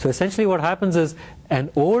 So essentially what happens is an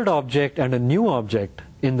old object and a new object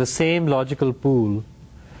in the same logical pool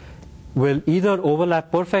will either overlap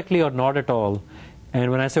perfectly or not at all. And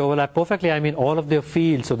when I say overlap perfectly, I mean all of their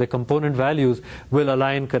fields, so the component values, will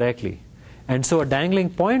align correctly. And so a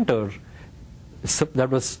dangling pointer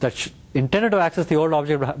that's intended to access the old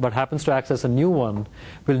object but happens to access a new one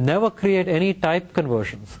will never create any type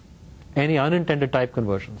conversions, any unintended type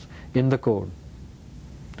conversions in the code.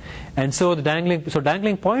 And so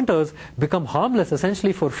dangling pointers become harmless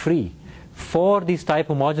essentially for free for these type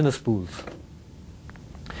homogeneous pools.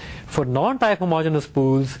 For non-type homogeneous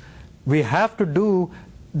pools, we have to do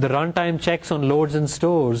the runtime checks on loads and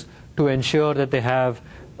stores to ensure that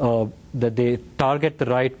that they target the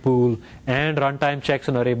right pool, and runtime checks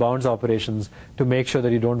on array bounds operations to make sure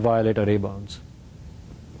that you don't violate array bounds.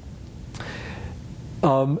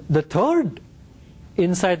 The third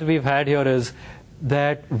insight that we've had here is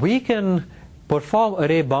that we can perform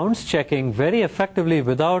array bounds checking very effectively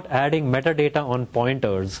without adding metadata on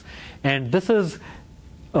pointers. And this is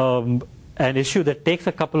an issue that takes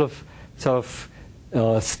a couple of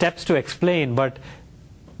steps to explain, but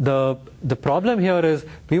the problem here is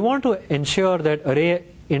we want to ensure that array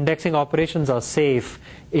indexing operations are safe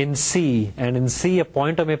in C, and in C a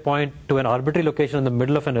pointer may point to an arbitrary location in the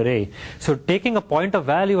middle of an array. So taking a pointer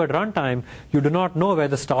value at runtime, you do not know where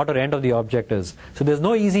the start or end of the object is. So there's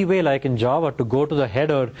no easy way like in Java to go to the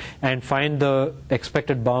header and find the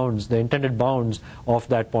expected bounds, the intended bounds of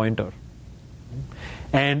that pointer.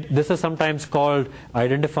 And this is sometimes called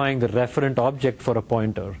identifying the referent object for a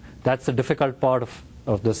pointer. That's the difficult part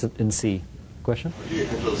of this in C. Question? Do you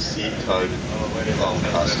handle C-type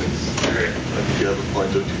castings? Like if you have a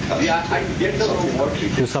pointer to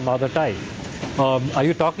cast to some other type. Are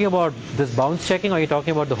you talking about this bounds checking, or are you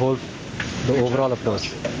talking about the overall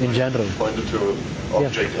approach in general? Pointer to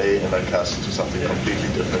object A and I cast it to something completely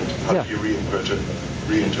different. How do you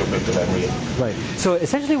reinterpret the memory? Right. So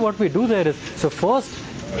essentially what we do there is, so first,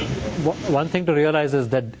 one thing to realize is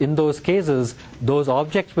that in those cases, those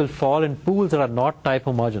objects will fall in pools that are not type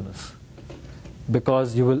homogeneous,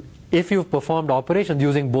 because if you've performed operations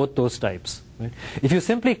using both those types. Right? If you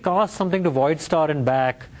simply cast something to void star and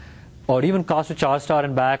back, or even cast to char star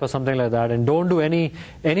and back or something like that, and don't do any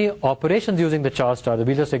operations using the char star,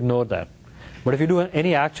 we just ignore that. But if you do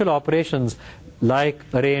any actual operations like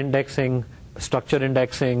array indexing, structure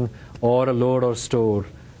indexing, or a load or store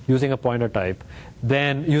using a pointer type,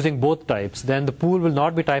 then using both types, then the pool will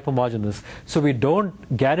not be type homogeneous. So we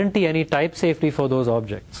don't guarantee any type safety for those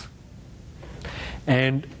objects.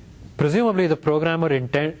 And presumably the programmer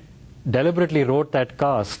deliberately wrote that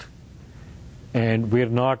cast and we're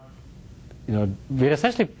not, we're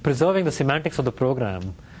essentially preserving the semantics of the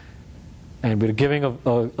program, and we're giving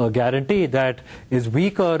a guarantee that is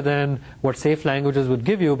weaker than what safe languages would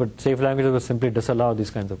give you, but safe languages would simply disallow these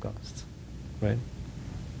kinds of casts, right?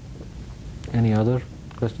 Any other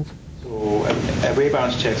questions? So array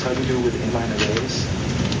bounds checks, how do you do with inline arrays?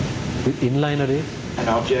 With inline arrays? An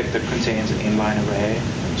object that contains an inline array.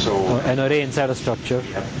 So an array inside a structure.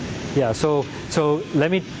 Yep. Yeah. So let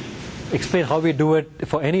me explain how we do it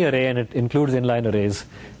for any array, and it includes inline arrays.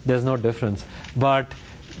 There's no difference. But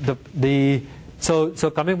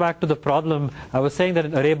so coming back to the problem, I was saying that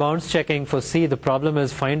in array bounds checking for C, the problem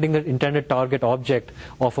is finding the intended target object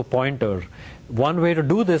of a pointer. One way to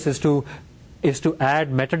do this is to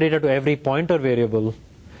add metadata to every pointer variable,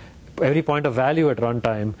 every pointer value at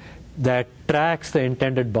runtime that tracks the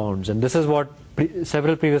intended bounds. And this is what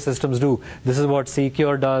several previous systems do. This is what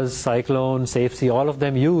Secure does, Cyclone, SafeC, all of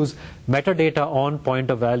them use metadata on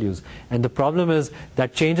pointer values. And the problem is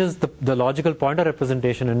that changes the logical pointer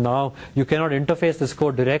representation, and now you cannot interface this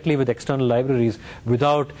code directly with external libraries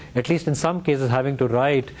without, at least in some cases, having to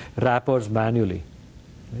write wrappers manually.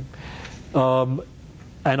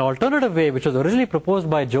 An alternative way, which was originally proposed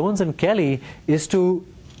by Jones and Kelly, is to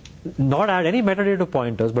not add any metadata to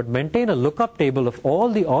pointers, but maintain a lookup table of all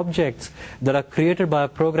the objects that are created by a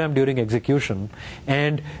program during execution,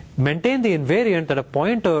 and maintain the invariant that a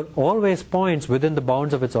pointer always points within the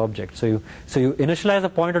bounds of its object. So you initialize a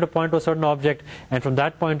pointer to point to a certain object, and from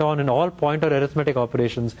that point on, in all pointer arithmetic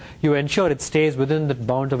operations, you ensure it stays within the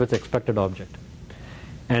bounds of its expected object.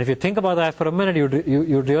 And if you think about that for a minute,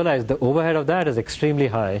 you realize the overhead of that is extremely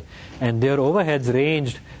high, and their overheads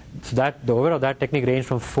ranged, so that the overhead of that technique ranged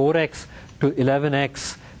from 4x to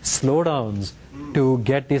 11x slowdowns to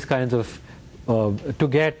get these kinds of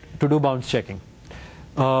to do bounds checking.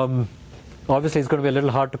 Obviously, it's going to be a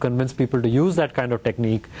little hard to convince people to use that kind of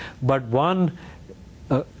technique, but one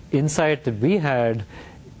insight that we had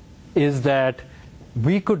is that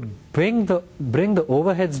we could bring the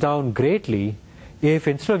overheads down greatly if,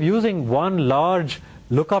 instead of using one large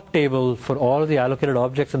lookup table for all of the allocated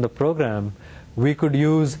objects in the program, we could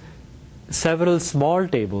use several small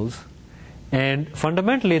tables. And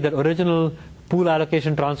fundamentally, the original pool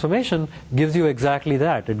allocation transformation gives you exactly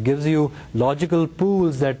that. It gives you logical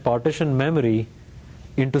pools that partition memory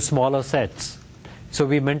into smaller sets. So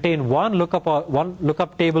we maintain one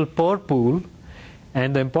lookup table per pool,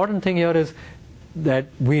 and the important thing here is that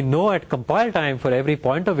we know at compile time for every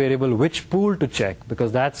pointer variable which pool to check,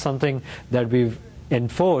 because that's something that we've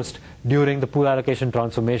enforced during the pool allocation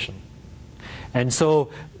transformation. And so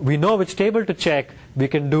we know which table to check. We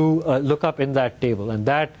can do a lookup in that table, and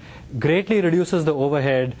that greatly reduces the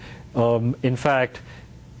overhead. In fact,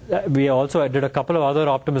 we also did a couple of other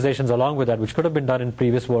optimizations along with that, which could have been done in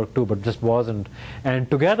previous work too, but just wasn't.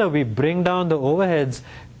 And together we bring down the overheads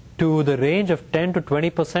to the range of 10 to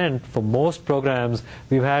 20% for most programs.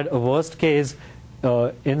 We've had a worst case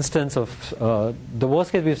instance of the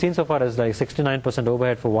worst case we've seen so far is like 69%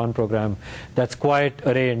 overhead for one program. That's quite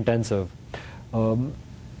array intensive.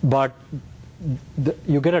 But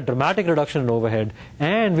you get a dramatic reduction in overhead,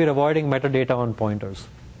 and we're avoiding metadata on pointers.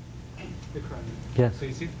 Yes. So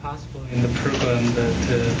is it possible in the program that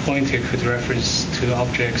the pointer could reference to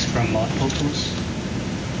objects from multiple pools?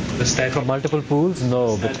 The static from multiple pools?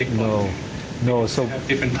 No, but no. So have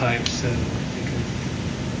different types.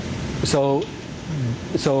 So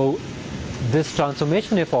this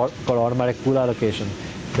transformation called automatic pool allocation,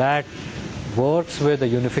 that works with a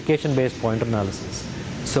unification-based pointer analysis.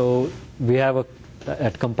 So we have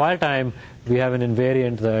at compile time, we have an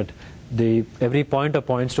invariant that every pointer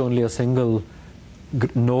points to only a single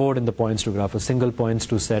node in the points to graph, a single points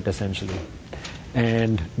to set essentially.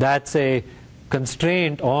 And that's a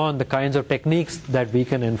constraint on the kinds of techniques that we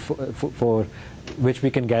can for which we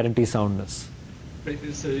can guarantee soundness.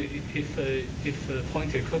 So if a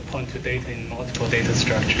pointer could point to data in multiple data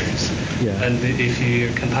structures, yeah. And if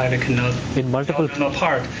you compile a kernel in multiple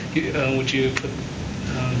part, would you put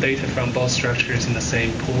data from both structures in the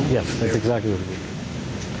same pool? Yes, that's exactly what it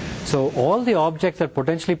is. So all the objects that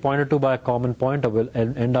potentially pointed to by a common pointer will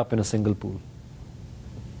end up in a single pool.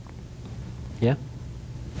 Yeah?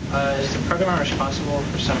 Is the programmer responsible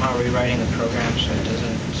for somehow rewriting the program so it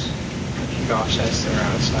doesn't keep offsets that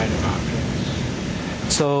are outside of objects?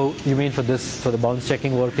 So you mean for the bounds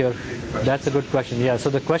checking work here? That's a good question. Yeah. So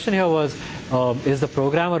the question here was, is the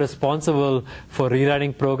programmer responsible for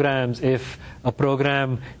rewriting programs if a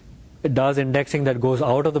program does indexing that goes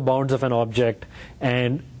out of the bounds of an object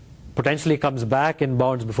and potentially comes back in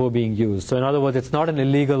bounds before being used? So in other words, it's not an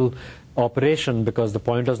illegal operation because the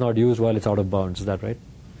pointer is not used while it's out of bounds. Is that right?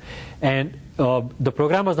 And the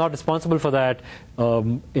program was not responsible for that.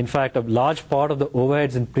 In fact, a large part of the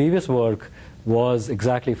overheads in previous work was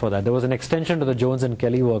exactly for that. There was an extension to the Jones and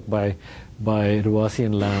Kelly work by Ruasi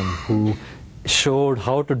and Lamb, who showed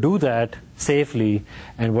how to do that safely.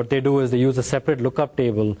 And what they do is they use a separate lookup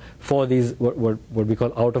table for these what we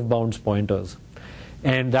call out-of-bounds pointers.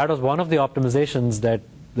 And that was one of the optimizations that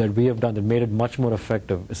we have done that made it much more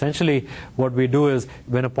effective. Essentially, what we do is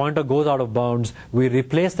when a pointer goes out of bounds, we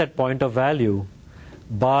replace that pointer value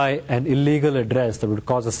by an illegal address that would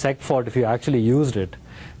cause a seg fault if you actually used it,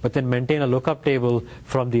 but then maintain a lookup table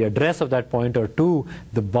from the address of that pointer to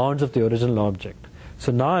the bounds of the original object.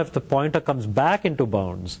 So now if the pointer comes back into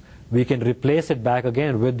bounds, we can replace it back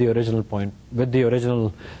again with the original with the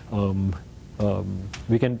original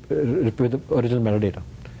metadata.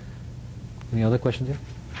 Any other questions here?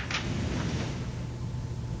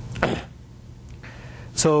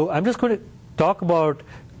 So I'm just going to talk about,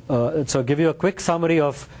 so give you a quick summary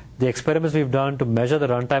of the experiments we've done to measure the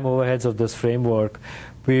runtime overheads of this framework.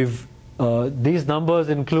 These numbers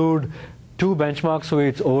include 2 benchmark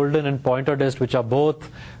suites, Olden and PointerDist, which are both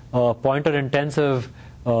pointer-intensive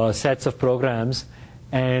sets of programs.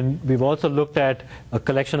 And we've also looked at a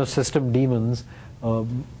collection of system daemons.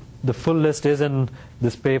 The full list is in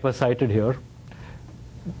this paper cited here.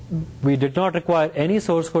 We did not require any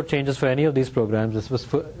source code changes for any of these programs. This was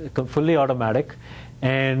fully automatic.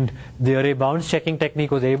 And the array bounds checking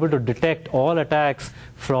technique was able to detect all attacks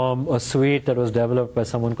from a suite that was developed by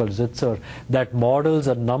someone called Zitzer that models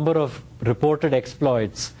a number of reported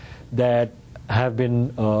exploits that have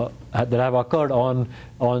been that have occurred on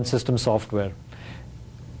system software.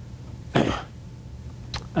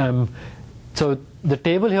 So the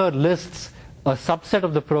table here lists a subset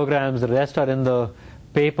of the programs. The rest are in the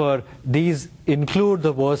paper. These include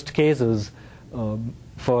the worst cases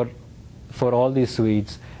for all these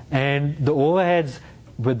suites, and the overheads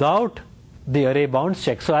without the array bounds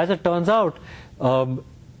check. So as it turns out,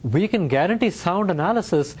 we can guarantee sound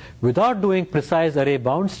analysis without doing precise array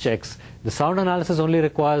bounds checks. The sound analysis only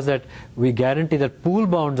requires that we guarantee that pool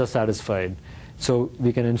bounds are satisfied. So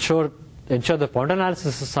we can ensure the pointer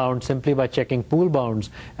analysis is sound simply by checking pool bounds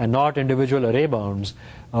and not individual array bounds.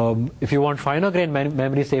 If you want finer grained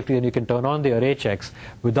memory safety, then you can turn on the array checks.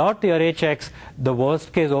 Without the array checks, the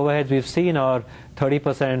worst case overheads we've seen are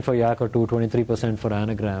 30% for Yakka2, 23% for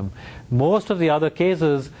Anagram. Most of the other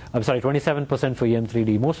cases, 27% for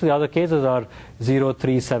EM3D. Most of the other cases are 0,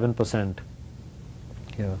 3, 7%.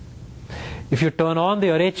 Here. If you turn on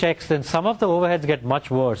the array checks, then some of the overheads get much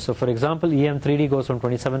worse. So for example, EM3D goes from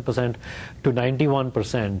 27% to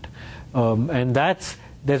 91%. And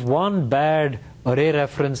there's one bad array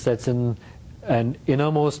reference that's in an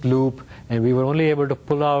innermost loop, and we were only able to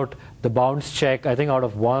pull out the bounds check, I think, out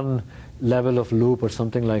of one level of loop or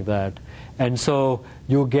something like that. And so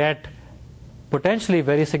you get potentially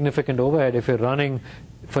very significant overhead if you're running,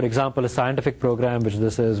 for example, a scientific program, which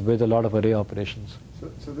this is, with a lot of array operations.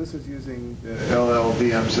 So this is using the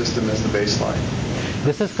LLVM system as the baseline.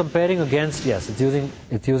 This is comparing against, yes, it's using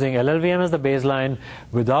LLVM as the baseline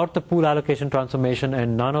without the pool allocation transformation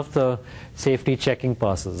and none of the safety checking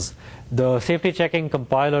passes. The safety checking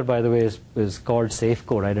compiler, by the way, is called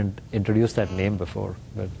SafeCode. I didn't introduce that name before.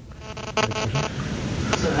 But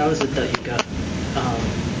so how is it that you got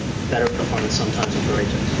better performance sometimes with array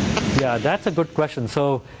checks? Yeah, that's a good question.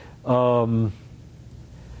 So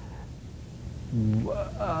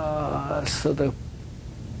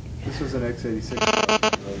this was an x86.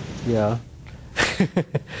 Yeah.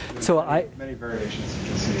 So many variations you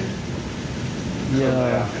can see.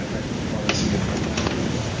 Yeah.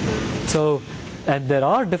 So, and there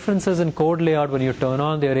are differences in code layout when you turn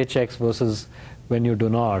on the array checks versus when you do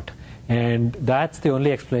not. And that's the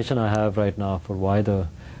only explanation I have right now for why the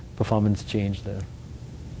performance changed there.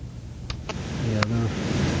 Any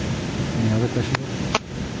other questions?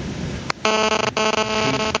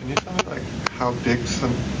 Can you tell me how big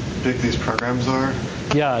these programs are?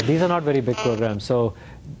 Yeah, these are not very big programs. So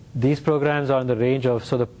these programs are in the range of,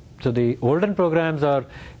 so the Olden programs are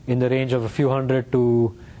in the range of a few hundred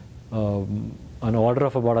to an order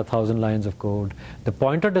of about 1,000 lines of code. The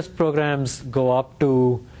PointerDist programs go up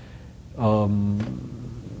to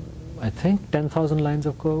I think 10,000 lines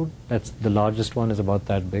of code. That's the largest one, is about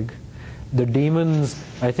that big. The daemons,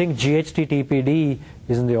 I think GHT-TPD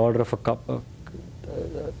is in the order of a couple.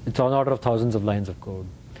 It's on the order of thousands of lines of code.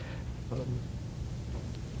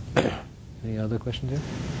 Any other questions here?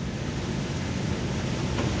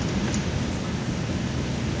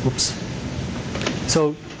 Oops.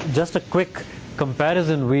 So just a quick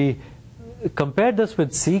comparison. We compared this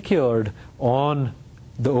with Secured on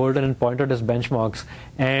the older and pointer disk benchmarks.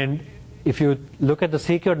 And if you look at the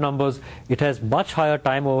secured numbers, it has much higher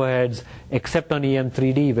time overheads, except on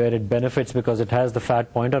EM3D, where it benefits because it has the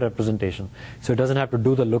fat pointer representation. So it doesn't have to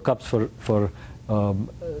do the lookups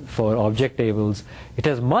for object tables. It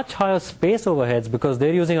has much higher space overheads because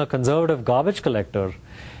they're using a conservative garbage collector,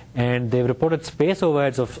 and they've reported space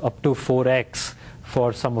overheads of up to 4x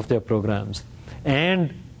for some of their programs.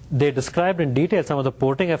 And they described in detail some of the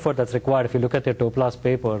porting effort that's required. If you look at their Toplas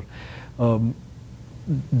paper,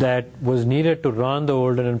 that was needed to run the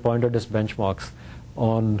older and pointer disk benchmarks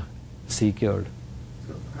on secured.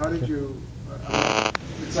 So how did you,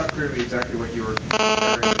 it's not clear to me exactly what you were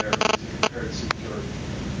comparing there compared to secured.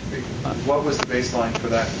 What was the baseline for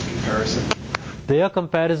that comparison? Their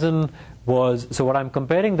comparison was, so what I'm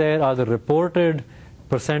comparing there are the reported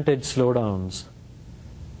percentage slowdowns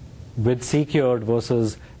with secured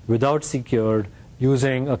versus without secured,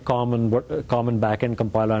 using a common backend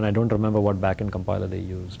compiler, and I don't remember what backend compiler they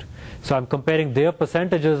used. So I'm comparing their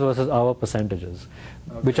percentages versus our percentages,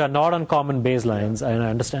 which are not on common baselines, and I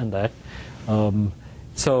understand that.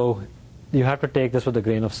 So you have to take this with a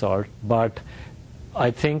grain of salt. But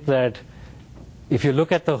I think that if you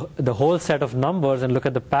look at the whole set of numbers and look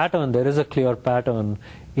at the pattern, there is a clear pattern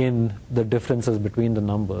in the differences between the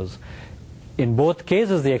numbers. In both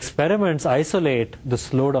cases, the experiments isolate the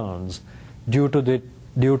slowdowns due to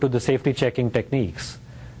the safety checking techniques.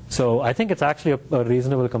 So I think it's actually a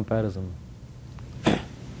reasonable comparison.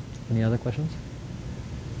 Any other questions?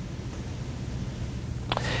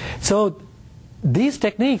 So these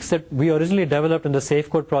techniques that we originally developed in the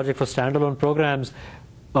SafeCode project for standalone programs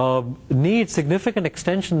need significant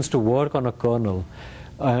extensions to work on a kernel.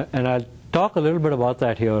 And I'll talk a little bit about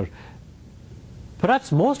that here.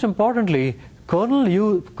 Perhaps most importantly,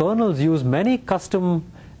 kernels use many custom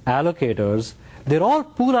allocators. They're all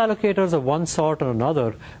pool allocators of one sort or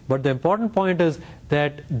another, but the important point is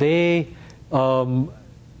that these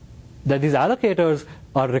allocators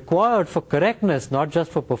are required for correctness, not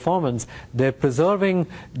just for performance. They're preserving,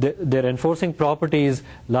 they're enforcing properties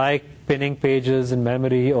like pinning pages in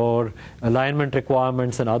memory or alignment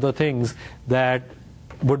requirements and other things that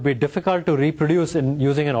would be difficult to reproduce in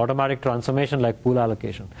using an automatic transformation like pool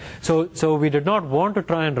allocation. So we did not want to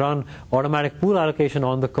try and run automatic pool allocation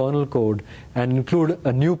on the kernel code and include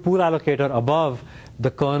a new pool allocator above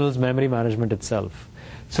the kernel's memory management itself.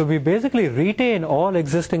 So we basically retain all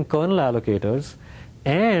existing kernel allocators,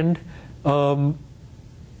 and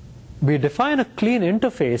we define a clean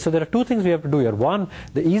interface. So there are two things we have to do here. One,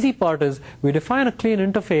 the easy part is we define a clean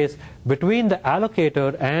interface between the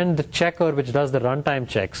allocator and the checker, which does the runtime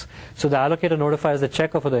checks. So the allocator notifies the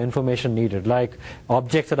checker for the information needed, like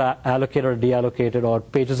objects that are allocated or deallocated, or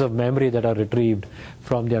pages of memory that are retrieved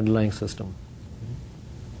from the underlying system.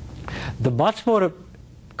 The much more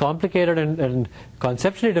complicated and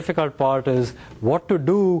conceptually difficult part is what to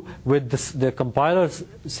do with the compiler's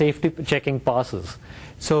safety checking passes.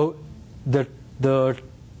 So the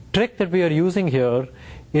trick that we are using here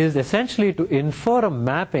is essentially to infer a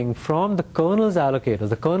mapping from the kernel's allocators,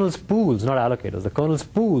 the kernel's pools, not allocators, the kernel's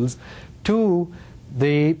pools, to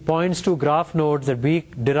the points to graph nodes that we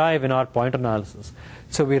derive in our point analysis.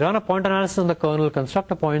 So we run a point analysis on the kernel,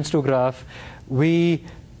 construct a points to graph. We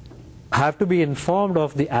have to be informed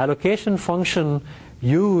of the allocation function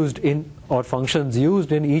used in, or functions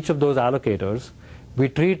used in each of those allocators. We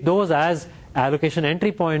treat those as allocation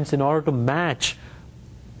entry points in order to match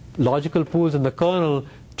logical pools in the kernel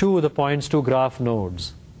to the points to graph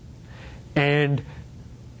nodes. And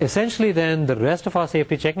essentially then the rest of our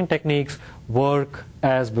safety checking techniques work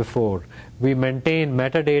as before. We maintain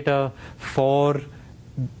metadata for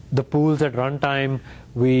the pools at runtime.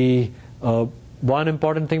 One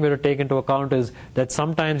important thing we have to take into account is that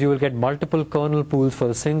sometimes you will get multiple kernel pools for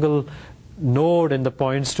a single node in the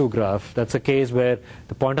points to graph. That's a case where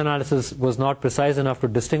the point analysis was not precise enough to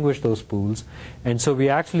distinguish those pools. And so we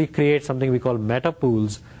actually create something we call meta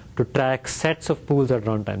pools to track sets of pools at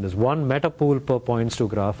runtime. There's one meta pool per points to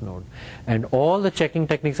graph node. And all the checking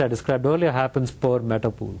techniques I described earlier happens per meta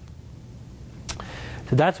pool.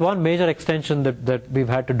 So that's one major extension that we've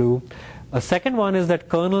had to do. A second one is that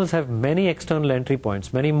kernels have many external entry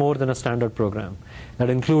points, many more than a standard program. That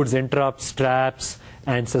includes interrupts, traps,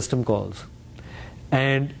 and system calls.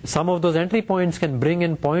 And some of those entry points can bring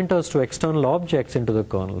in pointers to external objects into the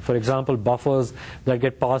kernel. For example, buffers that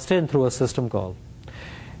get passed in through a system call.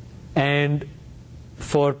 And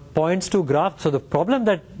for points to graph, so the problem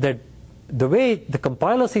that the way the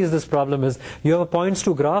compiler sees this problem is you have a points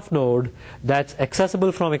to graph node that's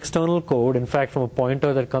accessible from external code, in fact from a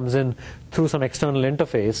pointer that comes in through some external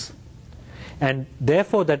interface. And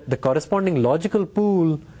therefore, that the corresponding logical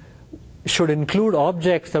pool should include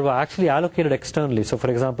objects that were actually allocated externally, so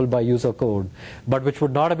for example by user code, but which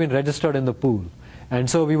would not have been registered in the pool. And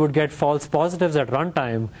so we would get false positives at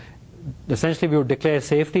runtime. Essentially we would declare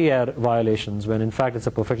safety violations when in fact it's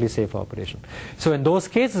a perfectly safe operation. So in those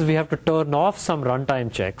cases we have to turn off some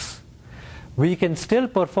runtime checks. We can still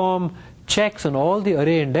perform checks on all the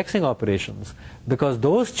array indexing operations, because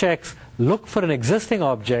those checks look for an existing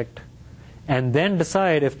object and then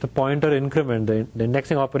decide if the pointer increment, the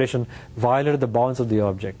indexing operation, violated the bounds of the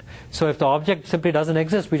object. So if the object simply doesn't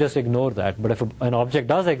exist, we just ignore that. But if an object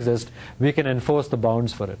does exist, we can enforce the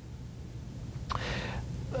bounds for it.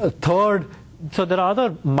 Third, so there are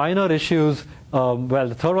other minor issues. Well,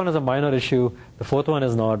 the third one is a minor issue. The fourth one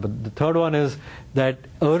is not. But the third one is that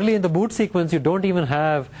early in the boot sequence, you don't even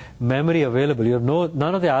have memory available. You have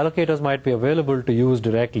none of the allocators might be available to use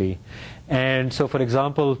directly. And so, for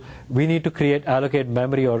example, we need to allocate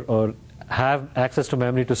memory or have access to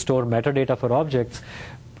memory to store metadata for objects.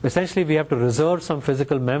 Essentially, we have to reserve some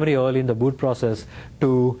physical memory early in the boot process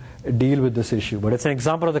to deal with this issue. But it's an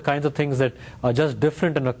example of the kinds of things that are just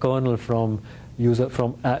different in a kernel from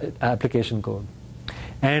application code.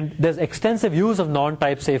 And there's extensive use of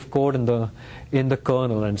non-type safe code in the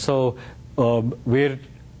kernel. And so we're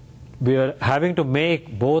having to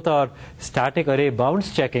make both our static array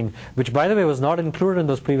bounds checking, which by the way was not included in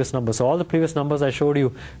those previous numbers. So all the previous numbers I showed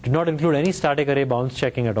you did not include any static array bounds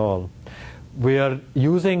checking at all. We are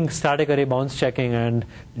using static array bounds checking and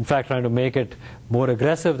in fact trying to make it more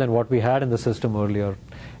aggressive than what we had in the system earlier,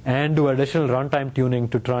 and do additional runtime tuning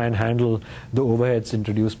to try and handle the overheads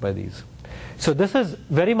introduced by these. So this is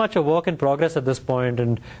very much a work in progress at this point,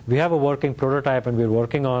 and we have a working prototype, and we're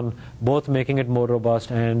working on both making it more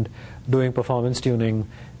robust and doing performance tuning,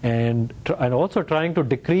 and also trying to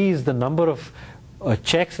decrease the number of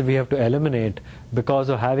checks that we have to eliminate because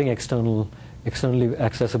of having externally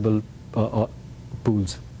accessible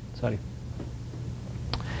pools. Sorry.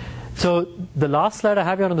 So the last slide I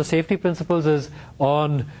have here on the safety principles is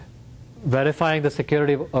on verifying the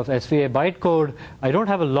security of SVA bytecode. I don't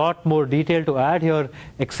have a lot more detail to add here,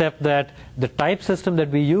 except that the type system that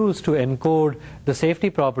we use to encode the safety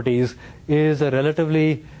properties is a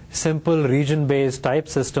relatively simple region-based type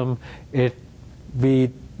system.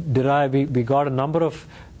 We got a number of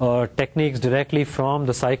techniques directly from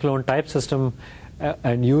the Cyclone type system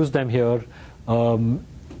and use them here.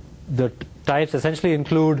 The types essentially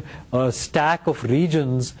include a stack of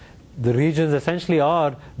regions. The regions essentially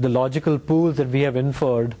are the logical pools that we have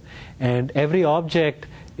inferred, and every object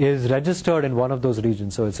is registered in one of those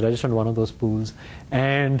regions. So it's registered in one of those pools,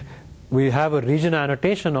 and we have a region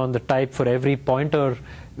annotation on the type for every pointer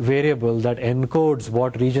variable that encodes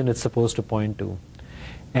what region it's supposed to point to.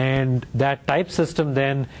 And that type system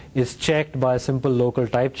then is checked by a simple local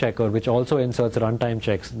type checker, which also inserts runtime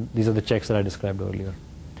checks. These are the checks that I described earlier.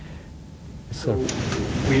 So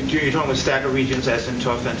you're talking about stack of regions as in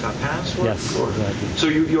top and top paths? Yes, exactly. So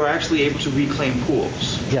you're actually able to reclaim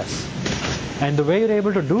pools? Yes. And the way you're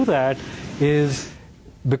able to do that is,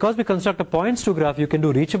 because we construct a points to graph, you can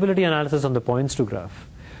do reachability analysis on the points to graph.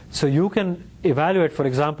 So you can evaluate, for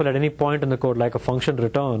example, at any point in the code, like a function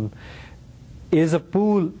return, is a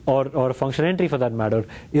pool, or a function entry for that matter,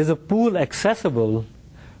 is a pool accessible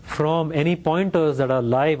from any pointers that are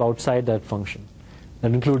live outside that function.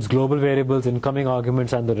 That includes global variables, incoming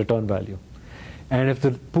arguments, and the return value. And if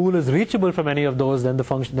the pool is reachable from any of those, then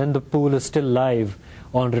the pool is still live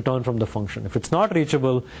on return from the function. If it's not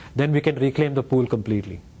reachable, then we can reclaim the pool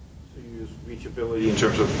completely. So you use reachability in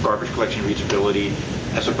terms of garbage collection reachability,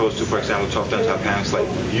 as opposed to, for example, top-down top panels like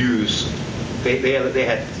use.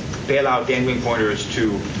 They allowed dangling pointers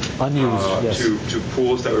to unused, yes, to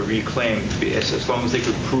pools that were reclaimed as long as they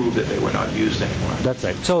could prove that they were not used anymore. That's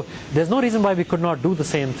right. So there's no reason why we could not do the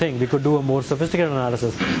same thing. We could do a more sophisticated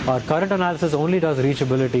analysis. Our current analysis only does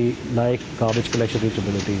reachability like garbage collection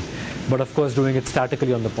reachability, but of course doing it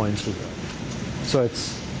statically on the points to graph. So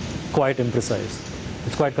it's quite imprecise.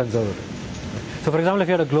 It's quite conservative. So for example, if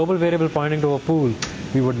you had a global variable pointing to a pool,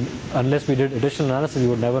 we would, unless we did additional analysis, we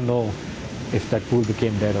would never know if that pool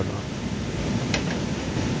became dead or not.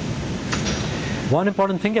 One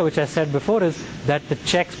important thing here, which I said before, is that the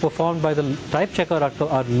checks performed by the type checker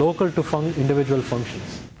are local to individual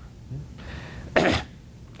functions.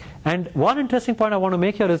 And one interesting point I want to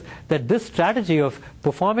make here is that this strategy of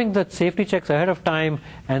performing the safety checks ahead of time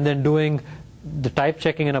and then doing the type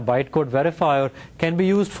checking and a bytecode verifier can be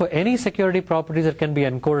used for any security properties that can be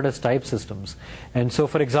encoded as type systems. And so,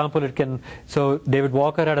 for example, so David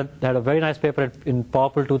Walker had a very nice paper in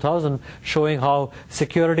POPL 2000 showing how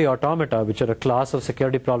security automata, which are a class of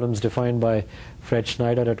security problems defined by Fred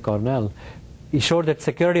Schneider at Cornell, he showed that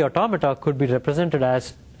security automata could be represented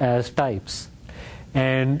as types.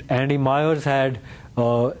 And Andy Myers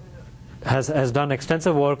has done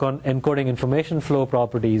extensive work on encoding information flow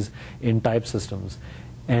properties in type systems.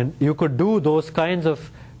 And you could do those kinds of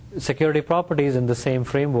security properties in the same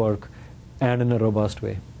framework and in a robust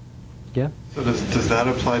way. Yeah? So does that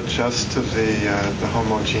apply just to the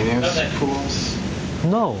homogeneous pools?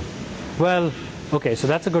 No. Well, okay, so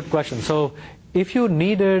that's a good question. So if you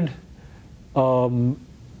needed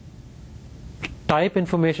type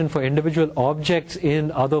information for individual objects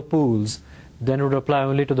in other pools, then it would apply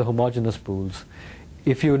only to the homogeneous pools.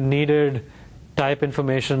 If you needed type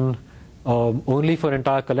information only for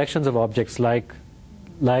entire collections of objects, like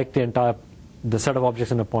the set of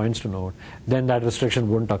objects in a points to node, then that restriction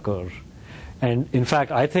wouldn't occur. And in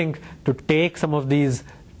fact, I think to take some of these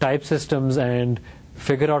type systems and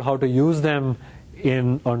figure out how to use them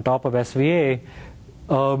on top of SVA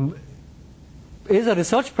is a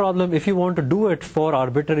research problem if you want to do it for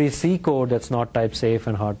arbitrary C code that's not type safe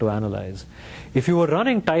and hard to analyze. If you were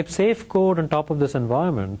running type safe code on top of this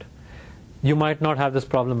environment, you might not have this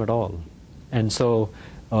problem at all. And so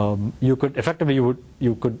you could effectively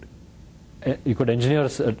you could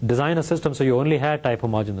design a system so you only had type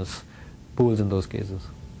homogeneous pools in those cases.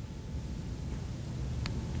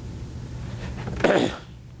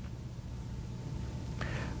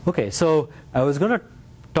 Okay, so I was going to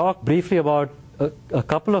talk briefly about a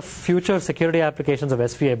couple of future security applications of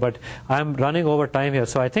SVA, but I'm running over time here,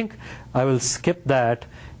 so I think I will skip that,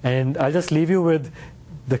 and I'll just leave you with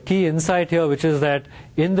the key insight here, which is that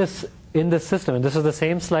in this system, and this is the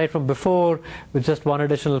same slide from before with just one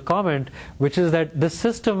additional comment, which is that this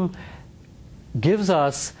system gives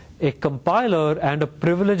us a compiler and a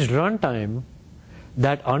privileged runtime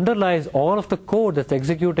that underlies all of the code that's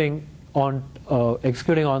executing on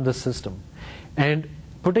this system. And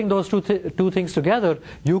putting those two things together,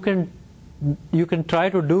 you can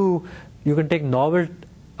take novel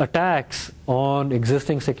attacks on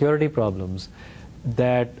existing security problems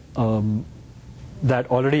that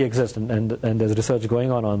already exist, and there's research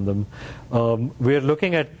going on them. We're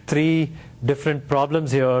looking at 3 different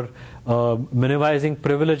problems here: minimizing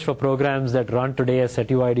privilege for programs that run today as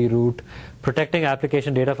setuid root, protecting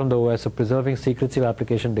application data from the OS, so preserving secrecy of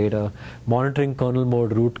application data, monitoring kernel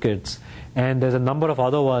mode rootkits, and there's a number of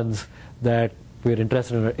other ones that we're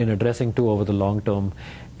interested in addressing too over the long term.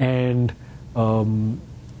 And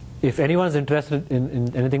if anyone's interested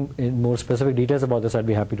in anything in more specific details about this, I'd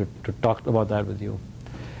be happy to talk about that with you.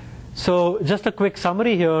 So just a quick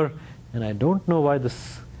summary here, and I don't know why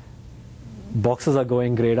this boxes are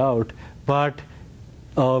going grayed out, but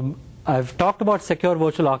I've talked about secure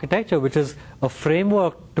virtual architecture, which is a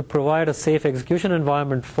framework to provide a safe execution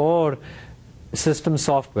environment for system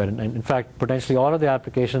software, and in fact potentially all of the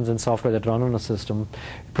applications and software that run on a system.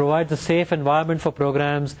 It provides a safe environment for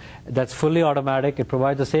programs that's fully automatic. It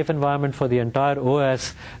provides a safe environment for the entire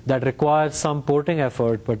OS that requires some porting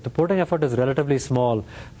effort, but the porting effort is relatively small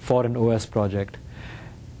for an OS project.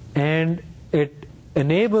 And it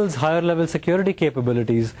enables higher level security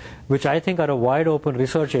capabilities, which I think are a wide open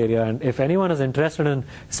research area. And if anyone is interested in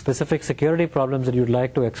specific security problems that you'd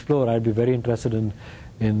like to explore, I'd be very interested in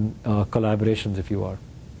collaborations if you are.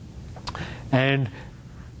 And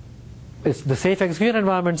the safe execution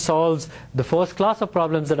environment solves the first class of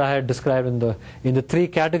problems that I had described in the 3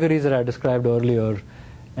 categories that I described earlier,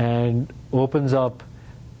 and opens up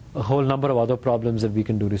a whole number of other problems that we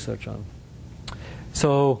can do research on.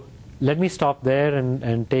 So let me stop there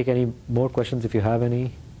and take any more questions if you have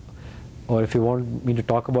any, or if you want me to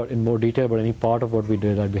talk about in more detail about any part of what we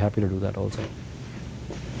did, I'd be happy to do that also.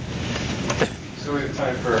 So we have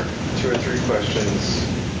time for 2 or 3 questions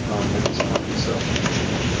at this point.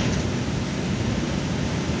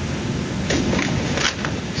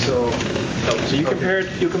 So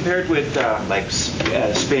you compared with like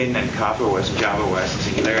Spin and Kafka OS, Java OS, and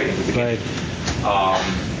Singularity in the beginning.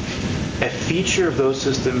 Right. A feature of those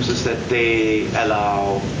systems is that they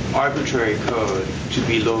allow arbitrary code to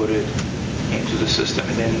be loaded into the system,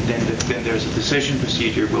 and then there's a decision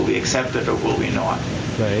procedure: will we accept it or will we not?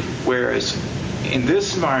 Right. Whereas in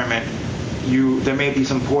this environment, there may be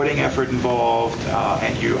some porting effort involved,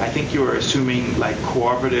 and I think you are assuming like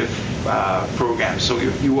cooperative programs. So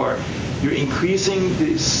you're increasing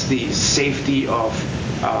the safety of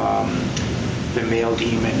the mail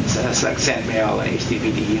daemons, like send mail and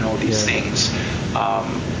HTTPD, these things.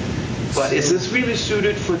 But is this really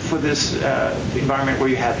suited for this environment where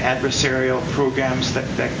you have adversarial programs that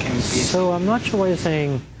can be... So I'm not sure why you're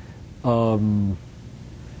saying...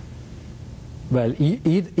 Well,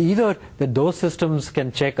 either that those systems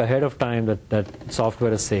can check ahead of time that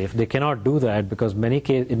software is safe. They cannot do that because in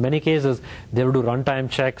many cases they will do runtime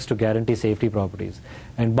checks to guarantee safety properties.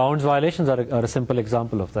 And bounds violations are a simple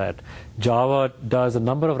example of that. Java does a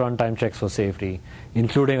number of runtime checks for safety,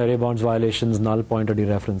 including array bounds violations, null pointer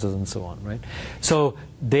dereferences, and so on. Right? So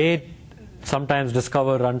they sometimes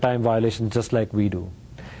discover runtime violations just like we do.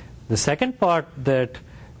 The second part that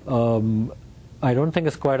I don't think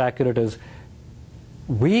is quite accurate is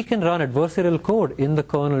we can run adversarial code in the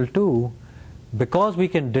kernel too, because we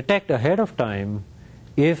can detect ahead of time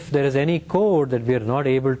if there is any code that we are not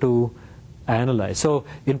able to analyze. So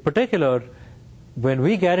in particular, when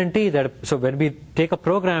we guarantee that, so when we take a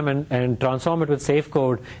program and transform it with safe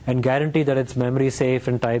code and guarantee that it's memory safe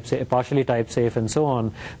and partially type safe and so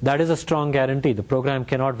on, that is a strong guarantee. The program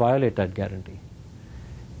cannot violate that guarantee.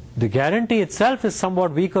 The guarantee itself is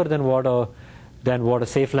somewhat weaker than what a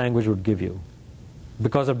safe language would give you,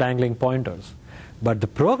 because of dangling pointers. But the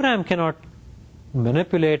program cannot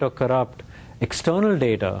manipulate or corrupt external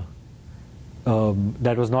data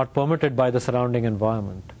that was not permitted by the surrounding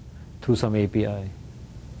environment through some API.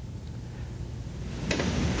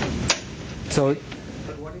 But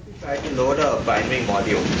what if you try to load a binary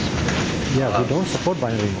module? Yeah, we don't support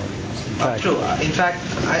binary modules. True. In fact,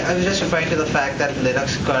 I was just referring to the fact that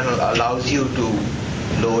Linux kernel allows you to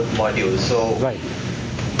load modules. So right.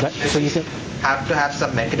 So you can have to have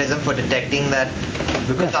some mechanism for detecting that,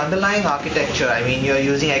 because the underlying architecture, I mean, you're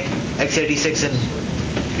using x86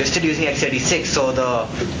 and you're still using x86, so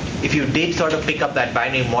if you did sort of pick up that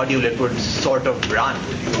binary module, it would sort of run.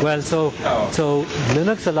 Well, so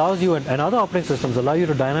Linux allows you, and other operating systems allow you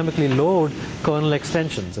to dynamically load kernel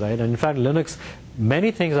extensions, right? And in fact, Linux,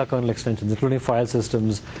 many things are kernel extensions, including file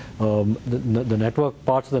systems, the network,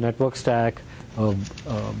 parts of the network stack,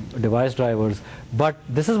 device drivers. But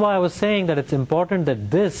this is why I was saying that it's important that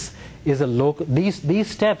this is a local. These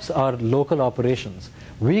steps are local operations.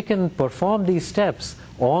 We can perform these steps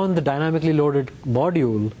on the dynamically loaded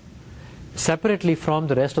module separately from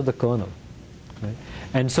the rest of the kernel. Right?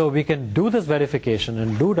 And so we can do this verification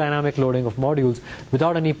and do dynamic loading of modules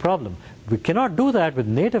without any problem. We cannot do that with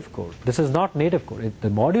native code. This is not native code. The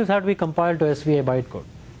modules have to be compiled to SVA bytecode.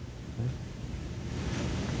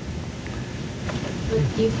 But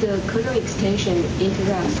if the kernel extension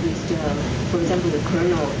interacts with, for example, the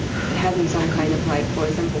kernel having some kind of, like, for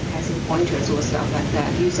example, passive pointers or stuff like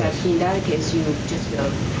that, you said in that case you just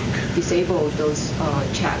disable those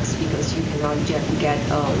checks because you cannot get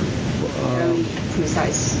very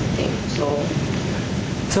precise thing.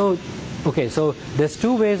 So there's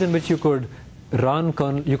two ways in which you could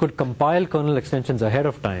compile kernel extensions ahead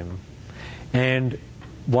of time, and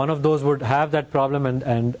one of those would have that problem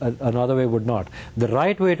and another way would not. The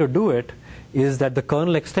right way to do it is that the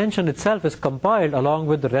kernel extension itself is compiled along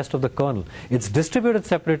with the rest of the kernel. It's distributed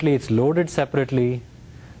separately, it's loaded separately,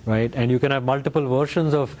 right? And you can have multiple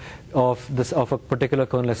versions of a particular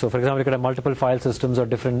kernel. So for example, you could have multiple file systems or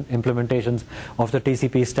different implementations of the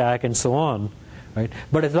TCP stack and so on, right?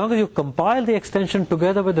 But as long as you compile the extension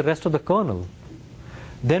together with the rest of the kernel,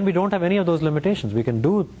 then we don't have any of those limitations. We can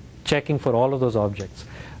do checking for all of those objects.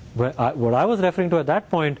 What I was referring to at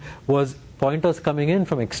that point was pointers coming in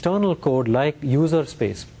from external code like user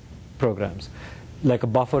space programs, like a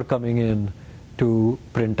buffer coming in to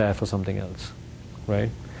printf or something else,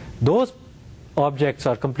 right? Those objects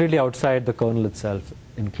are completely outside the kernel itself,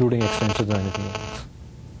 including extensions or anything else.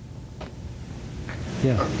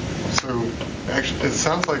 Yeah. So actually, it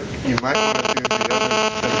sounds like you might want to do the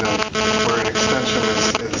other thing where an extension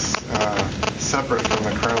is separate from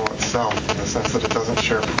the kernel itself, in the sense that it doesn't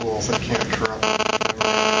share pools, it can't corrupt memory,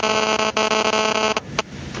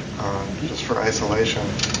 just for isolation.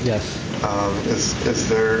 Yes. Is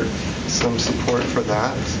there some support for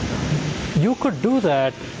that? You could do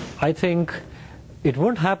that. I think it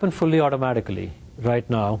won't happen fully automatically right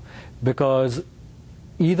now, because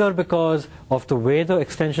either because of the way the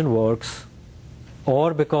extension works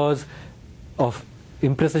or because of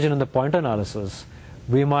imprecision in the pointer analysis,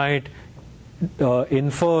 we might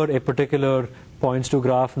infer a particular points to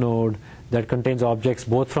graph node that contains objects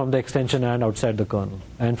both from the extension and outside the kernel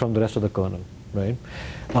and from the rest of the kernel, right?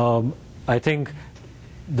 I think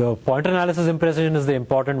the pointer analysis imprecision is the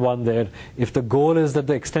important one there. If the goal is that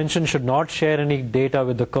the extension should not share any data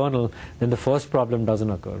with the kernel, then the first problem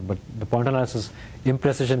doesn't occur. But the pointer analysis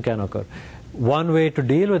imprecision can occur. one way to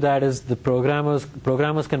deal with that is the programmers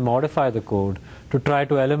can modify the code to try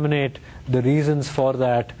to eliminate the reasons for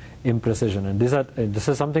that imprecision. And this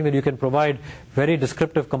is something that you can provide very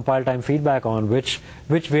descriptive compile time feedback on, which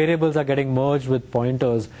variables are getting merged with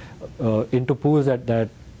pointers into pools that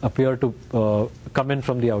appear to come in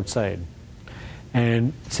from the outside.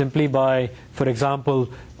 And simply by, for example,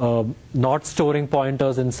 not storing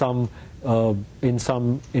pointers in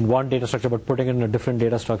one data structure but putting it in a different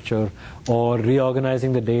data structure, or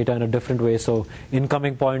reorganizing the data in a different way so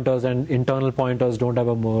incoming pointers and internal pointers don't have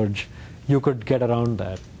a merge, you could get around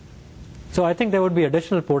that. So I think there would be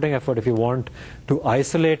additional porting effort if you want to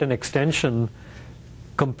isolate an extension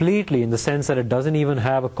completely, in the sense that it doesn't even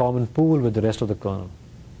have a common pool with the rest of the kernel.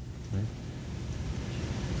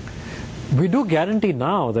 We do guarantee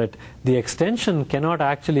now that the extension cannot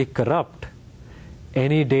actually corrupt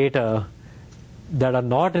any data that are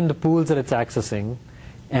not in the pools that it's accessing,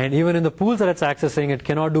 and even in the pools that it's accessing, it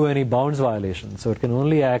cannot do any bounds violations. So it can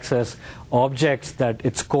only access objects that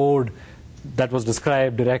its code that was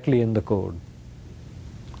described directly in the code.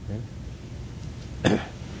 Okay.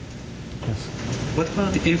 Yes. What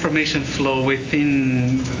about the information flow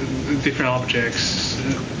within different objects,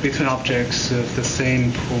 between objects of the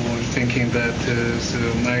same pool, thinking that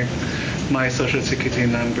my social security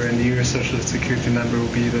number and your social security number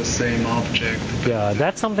will be the same object? Yeah,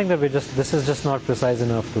 that's something that this is just not precise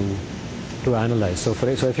enough to analyze. So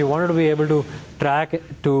if you wanted to be able to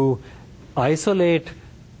to isolate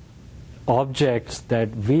objects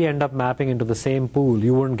that we end up mapping into the same pool,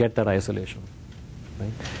 you wouldn't get that isolation.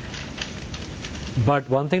 Right? But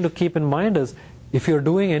one thing to keep in mind is, if you're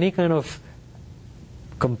doing any kind of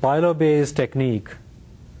compiler-based technique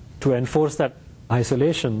to enforce that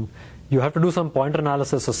isolation, you have to do some pointer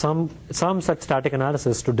analysis or some such static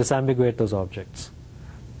analysis to disambiguate those objects,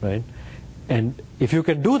 right? And if you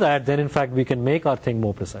can do that, then in fact we can make our thing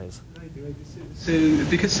more precise. So,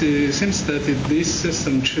 because it seems that this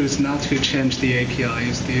system chooses not to change the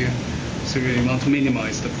APIs, so you want to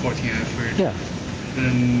minimize the porting effort. Yeah.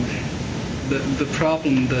 And the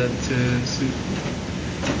problem that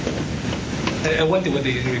I wonder whether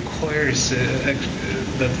it requires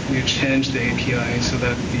that you change the API so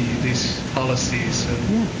that these policies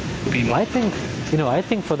be more. I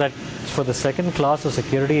think for the second class of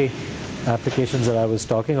security applications that I was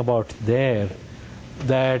talking about there,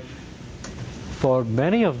 that for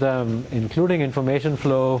many of them, including information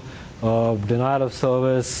flow, denial of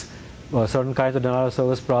service, certain kinds of denial of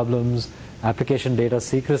service problems, application data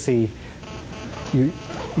secrecy,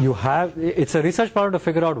 it's a research problem to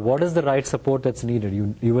figure out what is the right support that's needed.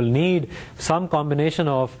 You will need some combination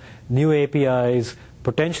of new APIs,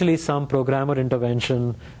 potentially some programmer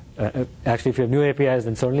intervention. Actually, if you have new APIs,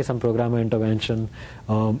 then certainly some programmer intervention,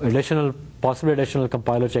 possibly additional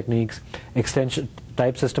compiler techniques,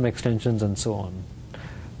 type system extensions, and so on.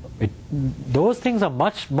 Those things are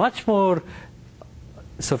much more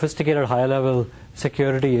sophisticated, high-level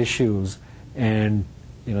security issues, and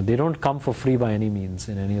they don't come for free by any means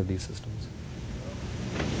in any of these systems.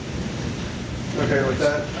 Okay, with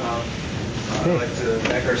that, I'd like to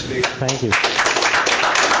thank our speaker. Thank you.